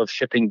issue of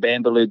shipping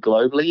Bambaloo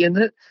globally in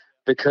it,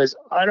 because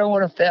I don't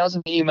want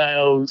 1,000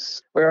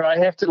 emails where I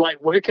have to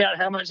work out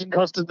how much it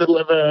costs to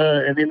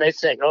deliver, and then they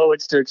say, oh,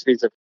 it's too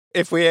expensive.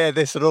 If we air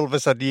this and all of a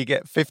sudden you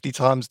get 50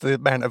 times the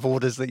amount of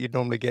orders that you'd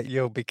normally get,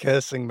 you'll be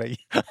cursing me.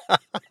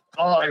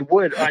 Oh, I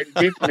would. I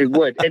definitely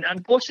would. And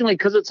unfortunately,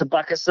 because it's a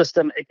bucket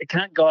system, it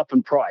can't go up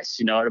in price.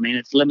 You know what I mean?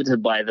 It's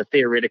limited by the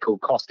theoretical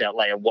cost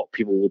outlay of what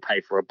people will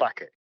pay for a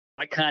bucket.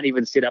 I can't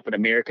even set up an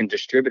American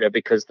distributor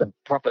because the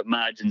profit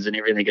margins and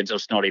everything are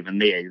just not even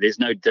there. There's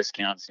no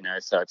discounts,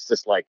 so it's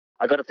just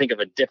I got to think of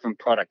a different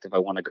product if I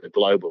want to go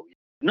global.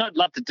 And I'd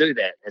love to do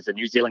that as a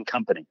New Zealand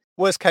company.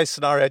 Worst case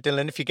scenario,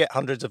 Dylan, if you get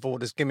hundreds of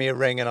orders, give me a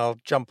ring and I'll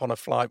jump on a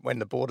flight when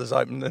the borders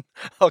open and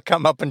I'll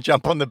come up and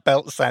jump on the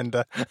belt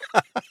sander.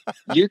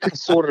 You can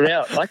sort it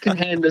out. I can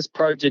hand this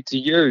project to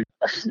you.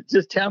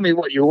 Just tell me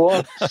what you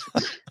want.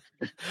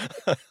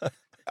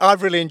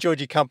 I've really enjoyed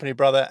your company,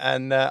 brother,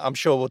 and I'm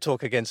sure we'll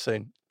talk again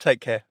soon. Take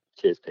care.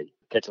 Cheers, Pete.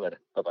 Catch you later.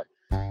 Bye-bye.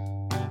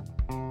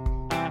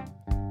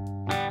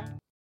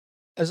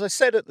 As I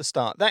said at the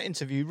start, that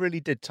interview really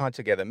did tie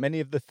together many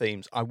of the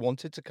themes I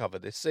wanted to cover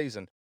this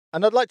season.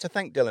 And I'd like to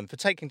thank Dylan for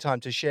taking time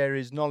to share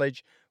his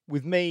knowledge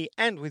with me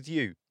and with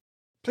you.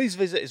 Please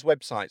visit his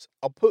website.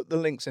 I'll put the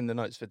links in the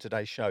notes for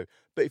today's show.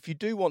 But if you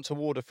do want to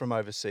order from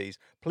overseas,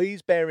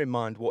 please bear in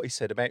mind what he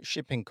said about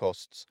shipping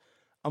costs.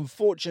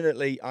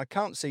 Unfortunately, I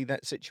can't see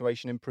that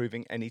situation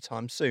improving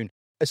anytime soon,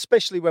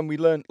 especially when we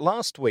learned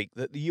last week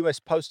that the US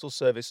Postal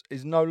Service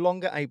is no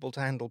longer able to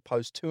handle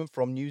post to and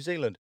from New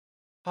Zealand.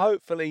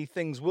 Hopefully,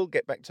 things will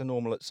get back to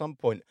normal at some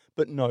point,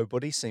 but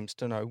nobody seems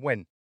to know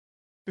when.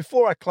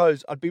 Before I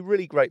close, I'd be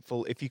really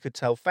grateful if you could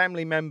tell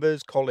family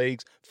members,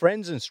 colleagues,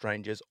 friends and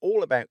strangers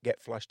all about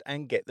Get Flushed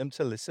and get them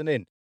to listen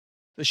in.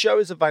 The show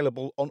is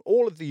available on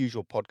all of the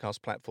usual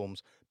podcast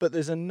platforms, but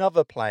there's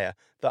another player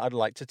that I'd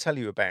like to tell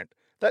you about.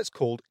 That's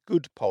called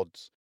Good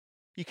Pods.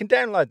 You can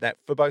download that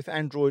for both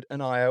Android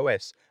and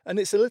iOS, and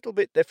it's a little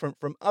bit different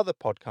from other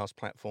podcast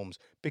platforms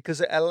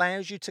because it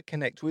allows you to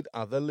connect with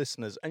other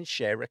listeners and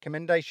share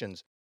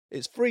recommendations.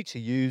 It's free to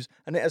use,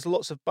 and it has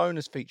lots of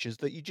bonus features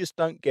that you just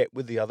don't get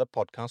with the other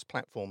podcast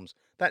platforms.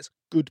 That's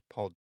Good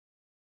Pod.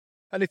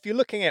 And if you're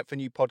looking out for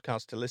new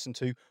podcasts to listen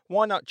to,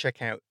 why not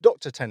check out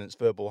Dr. Tennant's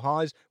Verbal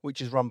Highs,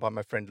 which is run by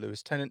my friend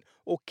Lewis Tennant,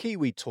 or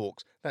Kiwi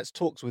Talks, that's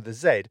Talks with a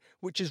Z,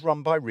 which is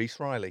run by Reese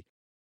Riley.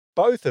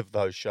 Both of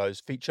those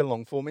shows feature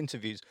long-form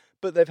interviews,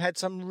 but they've had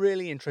some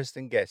really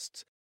interesting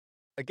guests.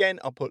 Again,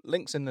 I'll put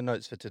links in the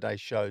notes for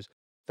today's shows.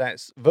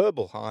 That's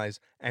Verbal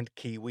Highs and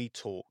Kiwi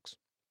Talks.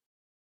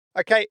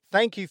 Okay,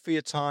 thank you for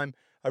your time.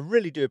 I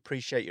really do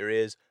appreciate your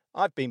ears.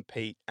 I've been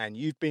Pete, and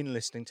you've been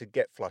listening to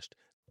Get Flushed,